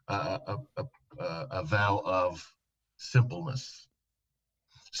a vow of simplistic.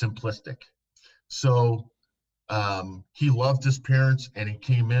 So he loved his parents, and he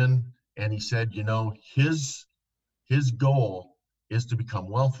came in and he said, his goal is to become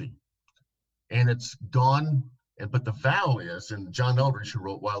wealthy. And it's gone. But the vow is, and John Eldridge, who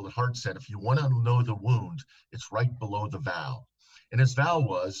wrote Wild at Heart, said, if you want to know the wound, it's right below the vow. And his vow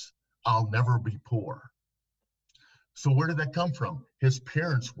was, I'll never be poor. So where did that come from? His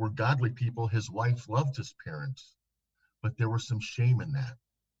parents were godly people. His wife loved his parents, but there was some shame in that.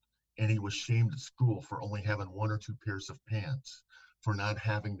 And he was shamed at school for only having 1 or 2 pairs of pants, for not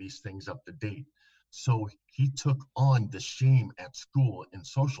having these things up to date. So he took on the shame at school and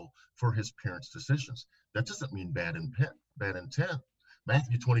social for his parents' decisions. That doesn't mean bad intent.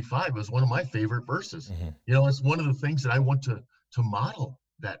 Matthew 25 is one of my favorite verses. Mm-hmm. It's one of the things that I want to model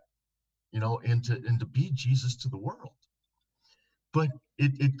that, and to be Jesus to the world. But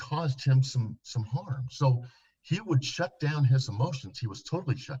it caused him some harm. So he would shut down his emotions. He was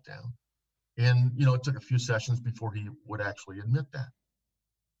totally shut down. And, it took a few sessions before he would actually admit that.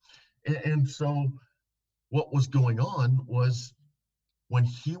 And so what was going on was, when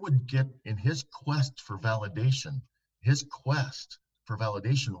he would get in his quest for validation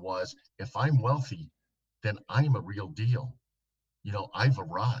was, if I'm wealthy, then I'm a real deal. I've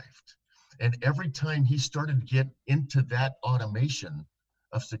arrived. And every time he started to get into that automation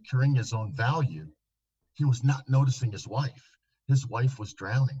of securing his own value, he was not noticing his wife. His wife was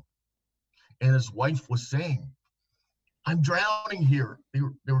drowning. And his wife was saying, I'm drowning here. They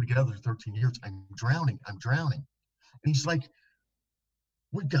were together 13 years. I'm drowning. And he's like,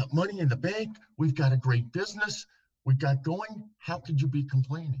 we've got money in the bank. We've got a great business. We've got going. How could you be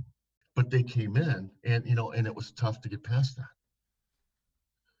complaining? But they came in, and it was tough to get past that.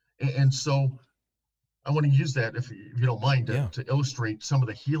 And so I want to use that, if you don't mind, to illustrate some of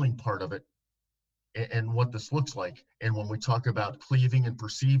the healing part of it and what this looks like. And when we talk about cleaving and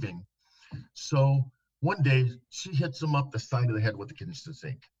perceiving. So one day she hits him up the side of the head with the kitchen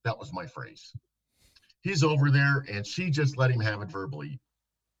sink. That was my phrase. He's over there, and she just let him have it verbally.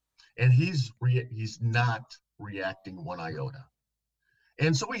 And he's not reacting one iota.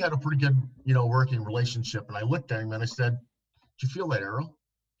 And so we had a pretty good, working relationship. And I looked at him and I said, did you feel that arrow?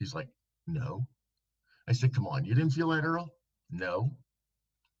 He's like, no. I said, come on, you didn't feel that arrow? No.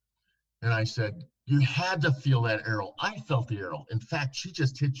 And I said, you had to feel that arrow. I felt the arrow. In fact, she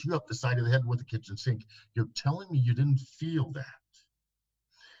just hit you up the side of the head with the kitchen sink. You're telling me you didn't feel that?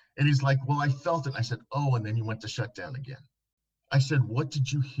 And he's like, well, I felt it. I said, oh, and then you went to shut down again. I said, what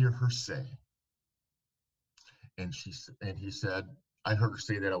did you hear her say? And he said, I heard her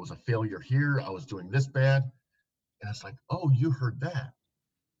say that I was a failure here. I was doing this bad. And it's like, oh, you heard that.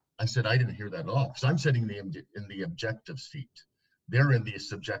 I said, I didn't hear that at all, because I'm sitting in the objective seat. They're in the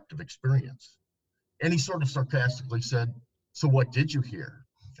subjective experience. And he sort of sarcastically said, so what did you hear?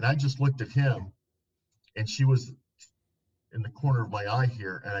 And I just looked at him, and she was in the corner of my eye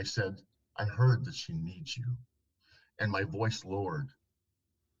here. And I said, I heard that she needs you. And my voice lowered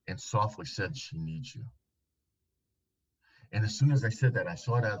and softly said, she needs you. And as soon as I said that, I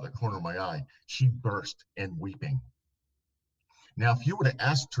saw it out of the corner of my eye. She burst in weeping. Now, if you would have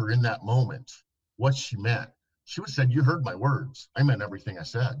asked her in that moment what she meant, she would have said, you heard my words. I meant everything I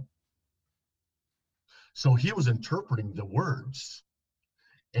said. So he was interpreting the words,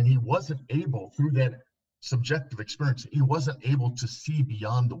 and he wasn't able, through that subjective experience, he wasn't able to see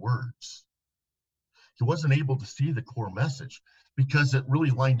beyond the words. He wasn't able to see the core message, because it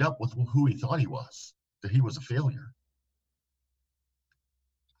really lined up with who he thought he was, that he was a failure.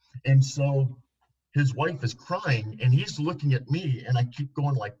 And so his wife is crying, and he's looking at me, and I keep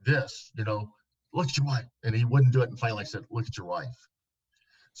going like this, look at your wife. And he wouldn't do it. And finally I said, look at your wife.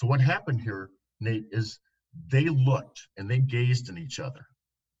 So what happened here, Nate, is they looked and they gazed at each other.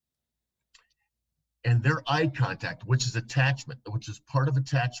 And their eye contact, which is attachment, which is part of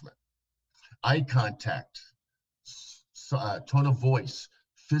attachment, eye contact, tone of voice,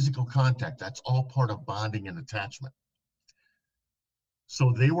 physical contact, that's all part of bonding and attachment.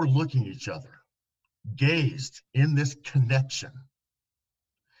 So they were looking at each other, gazed in this connection.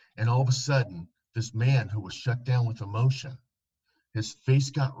 And all of a sudden, this man who was shut down with emotion, his face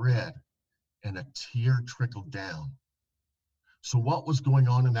got red and a tear trickled down. So what was going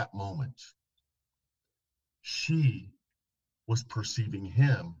on in that moment? She was perceiving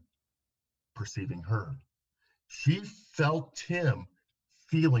him, perceiving her. She felt him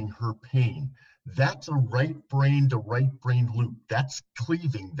feeling her pain. That's a right brain to right brain loop. That's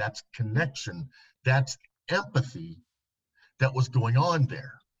cleaving, that's connection, that's empathy that was going on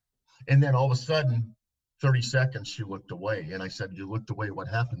there. And then all of a sudden, 30 seconds, she looked away. And I said, you looked away, what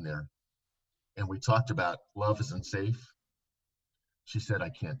happened there? And we talked about love isn't safe. She said, I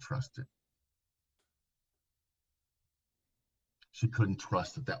can't trust it. She couldn't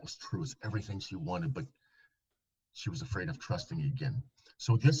trust that that was true. It's everything she wanted, but she was afraid of trusting again.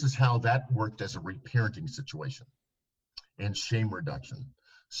 So this is how that worked as a reparenting situation and shame reduction.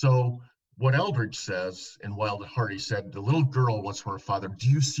 So what Eldridge says in Wild at Heart, he said, the little girl was for her father, do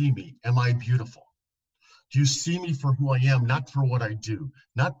you see me? Am I beautiful? Do you see me for who I am, not for what I do,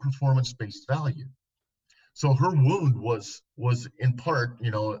 not performance-based value? So her wound was in part,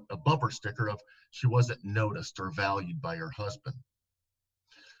 a bumper sticker of she wasn't noticed or valued by her husband.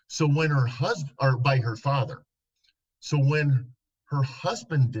 So when her husband, or by her father, so when her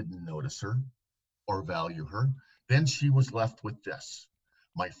husband didn't notice her or value her, then she was left with this.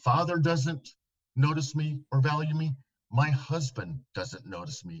 My father doesn't notice me or value me. My husband doesn't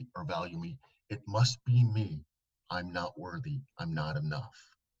notice me or value me. It must be me. I'm not worthy. I'm not enough.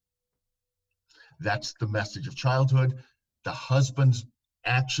 That's the message of childhood. The husband's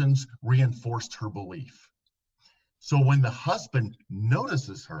actions reinforced her belief. So when the husband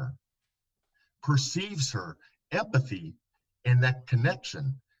notices her, perceives her, empathy, and that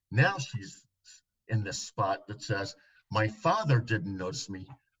connection, now she's in this spot that says, my father didn't notice me.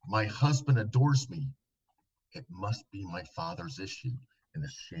 My husband adores me. It must be my father's issue. And the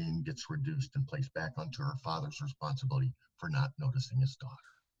shame gets reduced and placed back onto her father's responsibility for not noticing his daughter.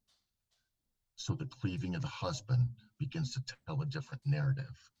 So the cleaving of the husband begins to tell a different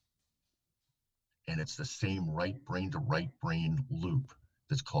narrative. And it's the same right brain to right brain loop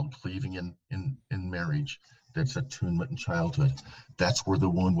that's called cleaving in marriage. That's attunement in childhood. That's where the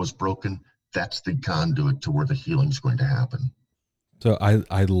wound was broken. That's the conduit to where the healing is going to happen. So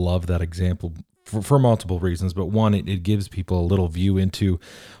I love that example for multiple reasons, but one, it gives people a little view into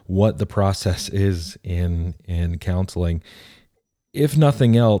what the process is in counseling. If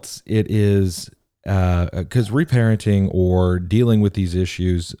nothing else, it is because reparenting or dealing with these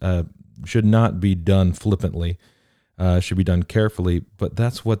issues should not be done flippantly, should be done carefully. But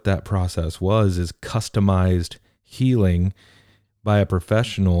that's what that process was, is customized healing by a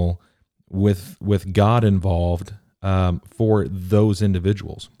professional with God involved for those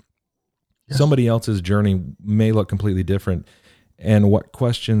individuals. Yes. Somebody else's journey may look completely different, and what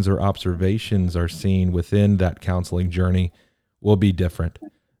questions or observations are seen within that counseling journey will be different.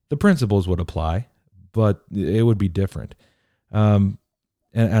 The principles would apply, but it would be different. And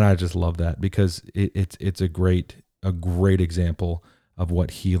I just love that because it's a great example of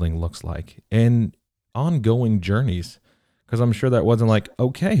what healing looks like and ongoing journeys. Because I'm sure that wasn't like,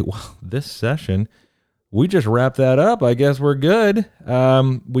 okay, well, this session, we just wrapped that up. I guess we're good.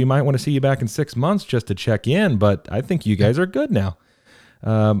 We might want to see you back in 6 months just to check in, but I think you guys are good now.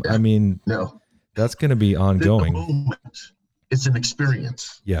 I mean, no, that's going to be ongoing. The moment, it's an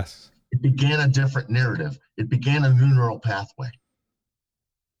experience. Yes. It began a different narrative. It began a new neural pathway.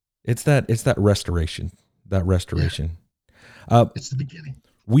 It's that restoration. That restoration. Yeah. It's the beginning.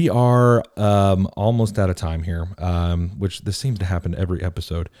 We are almost out of time here, which this seems to happen every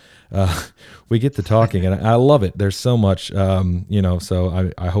episode. We get to talking, and I love it. There's so much,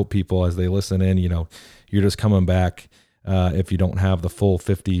 so I hope people, as they listen in, you're just coming back. If you don't have the full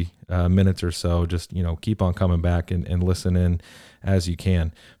 50 minutes or so, just, keep on coming back and listen in as you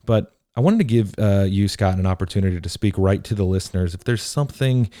can. But I wanted to give you, Scott, an opportunity to speak right to the listeners. If there's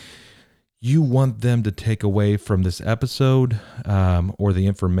something you want them to take away from this episode or the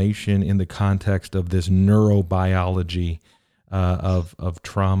information in the context of this neurobiology of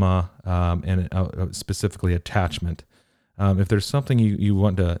trauma and specifically attachment, if there's something you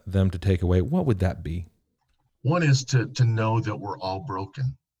want them to take away, what would that be? One is to know that we're all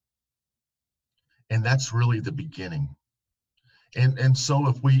broken. And that's really the beginning. And so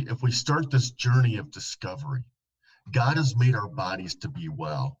if we start this journey of discovery, God has made our bodies to be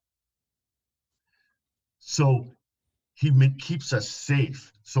well. So he keeps us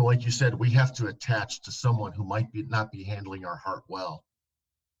safe. So like you said, we have to attach to someone who might not be handling our heart well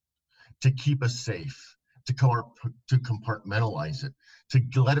to keep us safe, to compartmentalize it,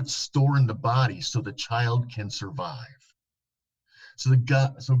 to let it store in the body so the child can survive.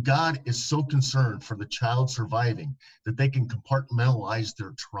 So God is so concerned for the child surviving that they can compartmentalize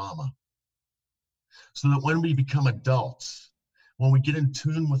their trauma. So that when we become adults, when we get in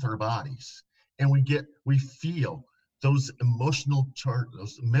tune with our bodies and we feel those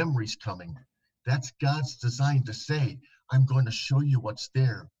those memories coming, that's God's design to say, I'm going to show you what's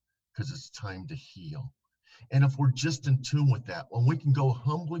there because it's time to heal. And if we're just in tune with that, when we can go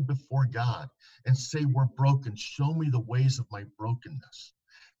humbly before God and say, we're broken, show me the ways of my brokenness,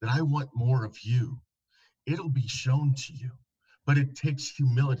 that I want more of you, it'll be shown to you. But it takes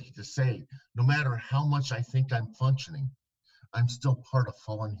humility to say, no matter how much I think I'm functioning, I'm still part of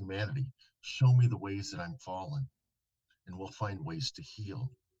fallen humanity. Show me the ways that I'm fallen, and we'll find ways to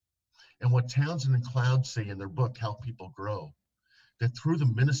heal. And what Townsend and Cloud say in their book, How People Grow, that through the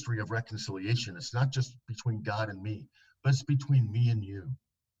ministry of reconciliation, it's not just between God and me, but it's between me and you.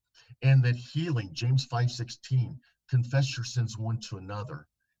 And that healing, James 5:16, confess your sins one to another.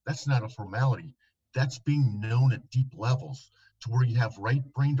 That's not a formality. That's being known at deep levels to where you have right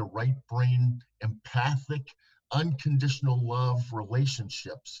brain to right brain, empathic, unconditional love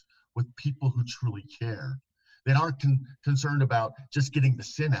relationships with people who truly care, that aren't concerned about just getting the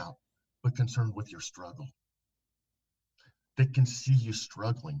sin out, but concerned with your struggle, that can see you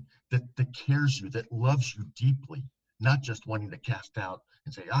struggling, that cares you, that loves you deeply, not just wanting to cast out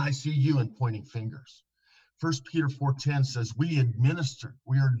and say, I see you, and pointing fingers. 1 Peter 4:10 says, we are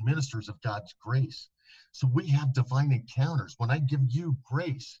administrators of God's grace. So we have divine encounters. When I give you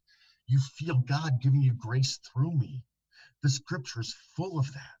grace, you feel God giving you grace through me. The scripture is full of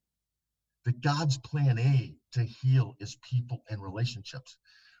that God's plan A to heal is people and relationships.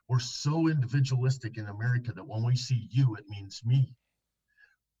 We're so individualistic in America that when we see you, it means me.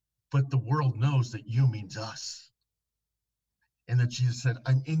 But the world knows that you means us. And that Jesus said,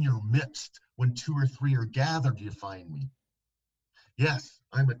 I'm in your midst. When 2 or 3 are gathered, you find me. Yes,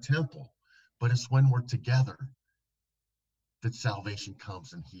 I'm a temple, but it's when we're together that salvation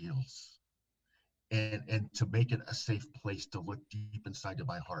comes and heals. And to make it a safe place to look deep inside of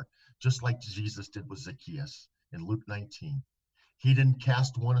my heart, just like Jesus did with Zacchaeus in Luke 19. He didn't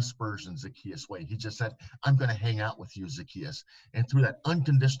cast one aspersion Zacchaeus' way. He just said, I'm going to hang out with you, Zacchaeus. And through that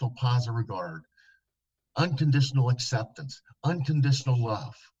unconditional positive regard, unconditional acceptance, unconditional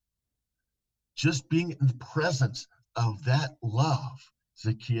love, just being in the presence of that love,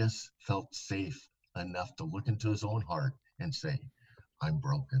 Zacchaeus felt safe enough to look into his own heart and say, I'm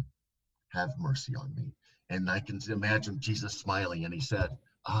broken. Have mercy on me. And I can imagine Jesus smiling, and he said,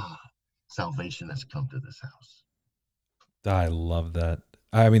 salvation has come to this house. I love that.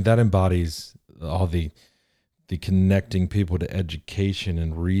 I mean, that embodies all the connecting people to education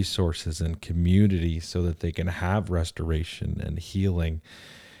and resources and community so that they can have restoration and healing.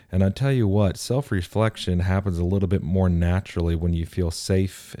 And I tell you what, self-reflection happens a little bit more naturally when you feel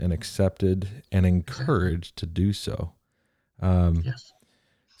safe and accepted and encouraged to do so. Yes.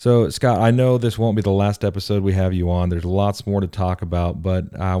 So, Scott, I know this won't be the last episode we have you on. There's lots more to talk about,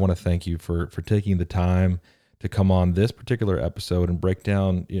 but I want to thank you for taking the time to come on this particular episode and break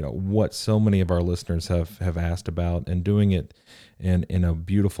down, what so many of our listeners have asked about, and doing it in a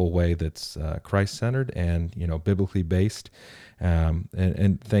beautiful way that's Christ-centered and, biblically based.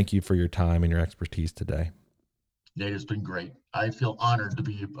 And thank you for your time and your expertise today. Nate, it's been great. I feel honored to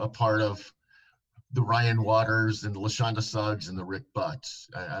be a part of the Ryan Waters and the LaShonda Suggs and the Rick Butts.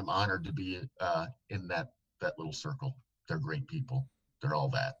 I'm honored to be in that little circle. They're great people. They're all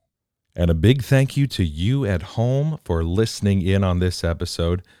that. And a big thank you to you at home for listening in on this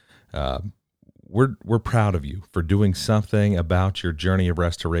episode. We're proud of you for doing something about your journey of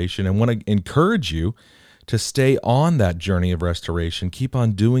restoration, and want to encourage you to stay on that journey of restoration. Keep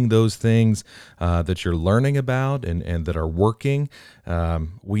on doing those things that you're learning about and that are working.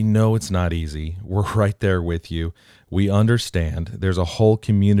 We know it's not easy. We're right there with you. We understand. There's a whole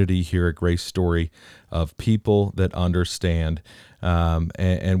community here at Grace Story of people that understand.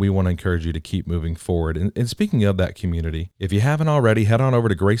 And we want to encourage you to keep moving forward. And speaking of that community, if you haven't already, head on over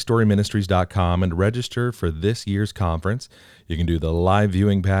to gracestoryministries.com and register for this year's conference. You can do the live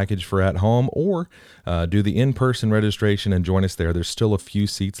viewing package for at home, or do the in-person registration and join us there. There's still a few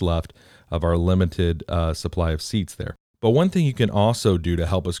seats left of our limited supply of seats there. But one thing you can also do to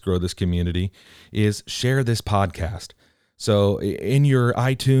help us grow this community is share this podcast. So in your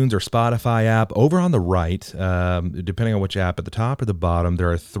iTunes or Spotify app, over on the right, depending on which app, at the top or the bottom,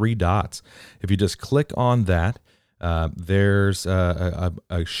 there are 3 dots. If you just click on that, there's a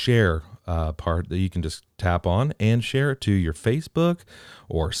share part that you can just tap on and share it to your Facebook,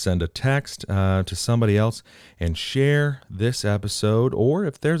 or send a text to somebody else and share this episode. Or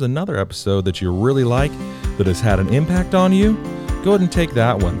if there's another episode that you really like that has had an impact on you, go ahead and take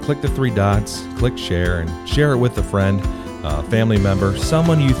that one. Click the 3 dots, click share, and share it with a friend, family member,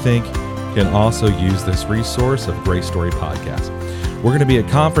 someone you think can also use this resource of Grace Story Podcast. We're going to be at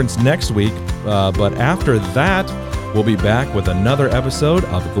conference next week, but after that, we'll be back with another episode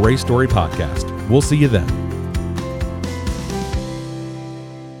of Grace Story Podcast. We'll see you then.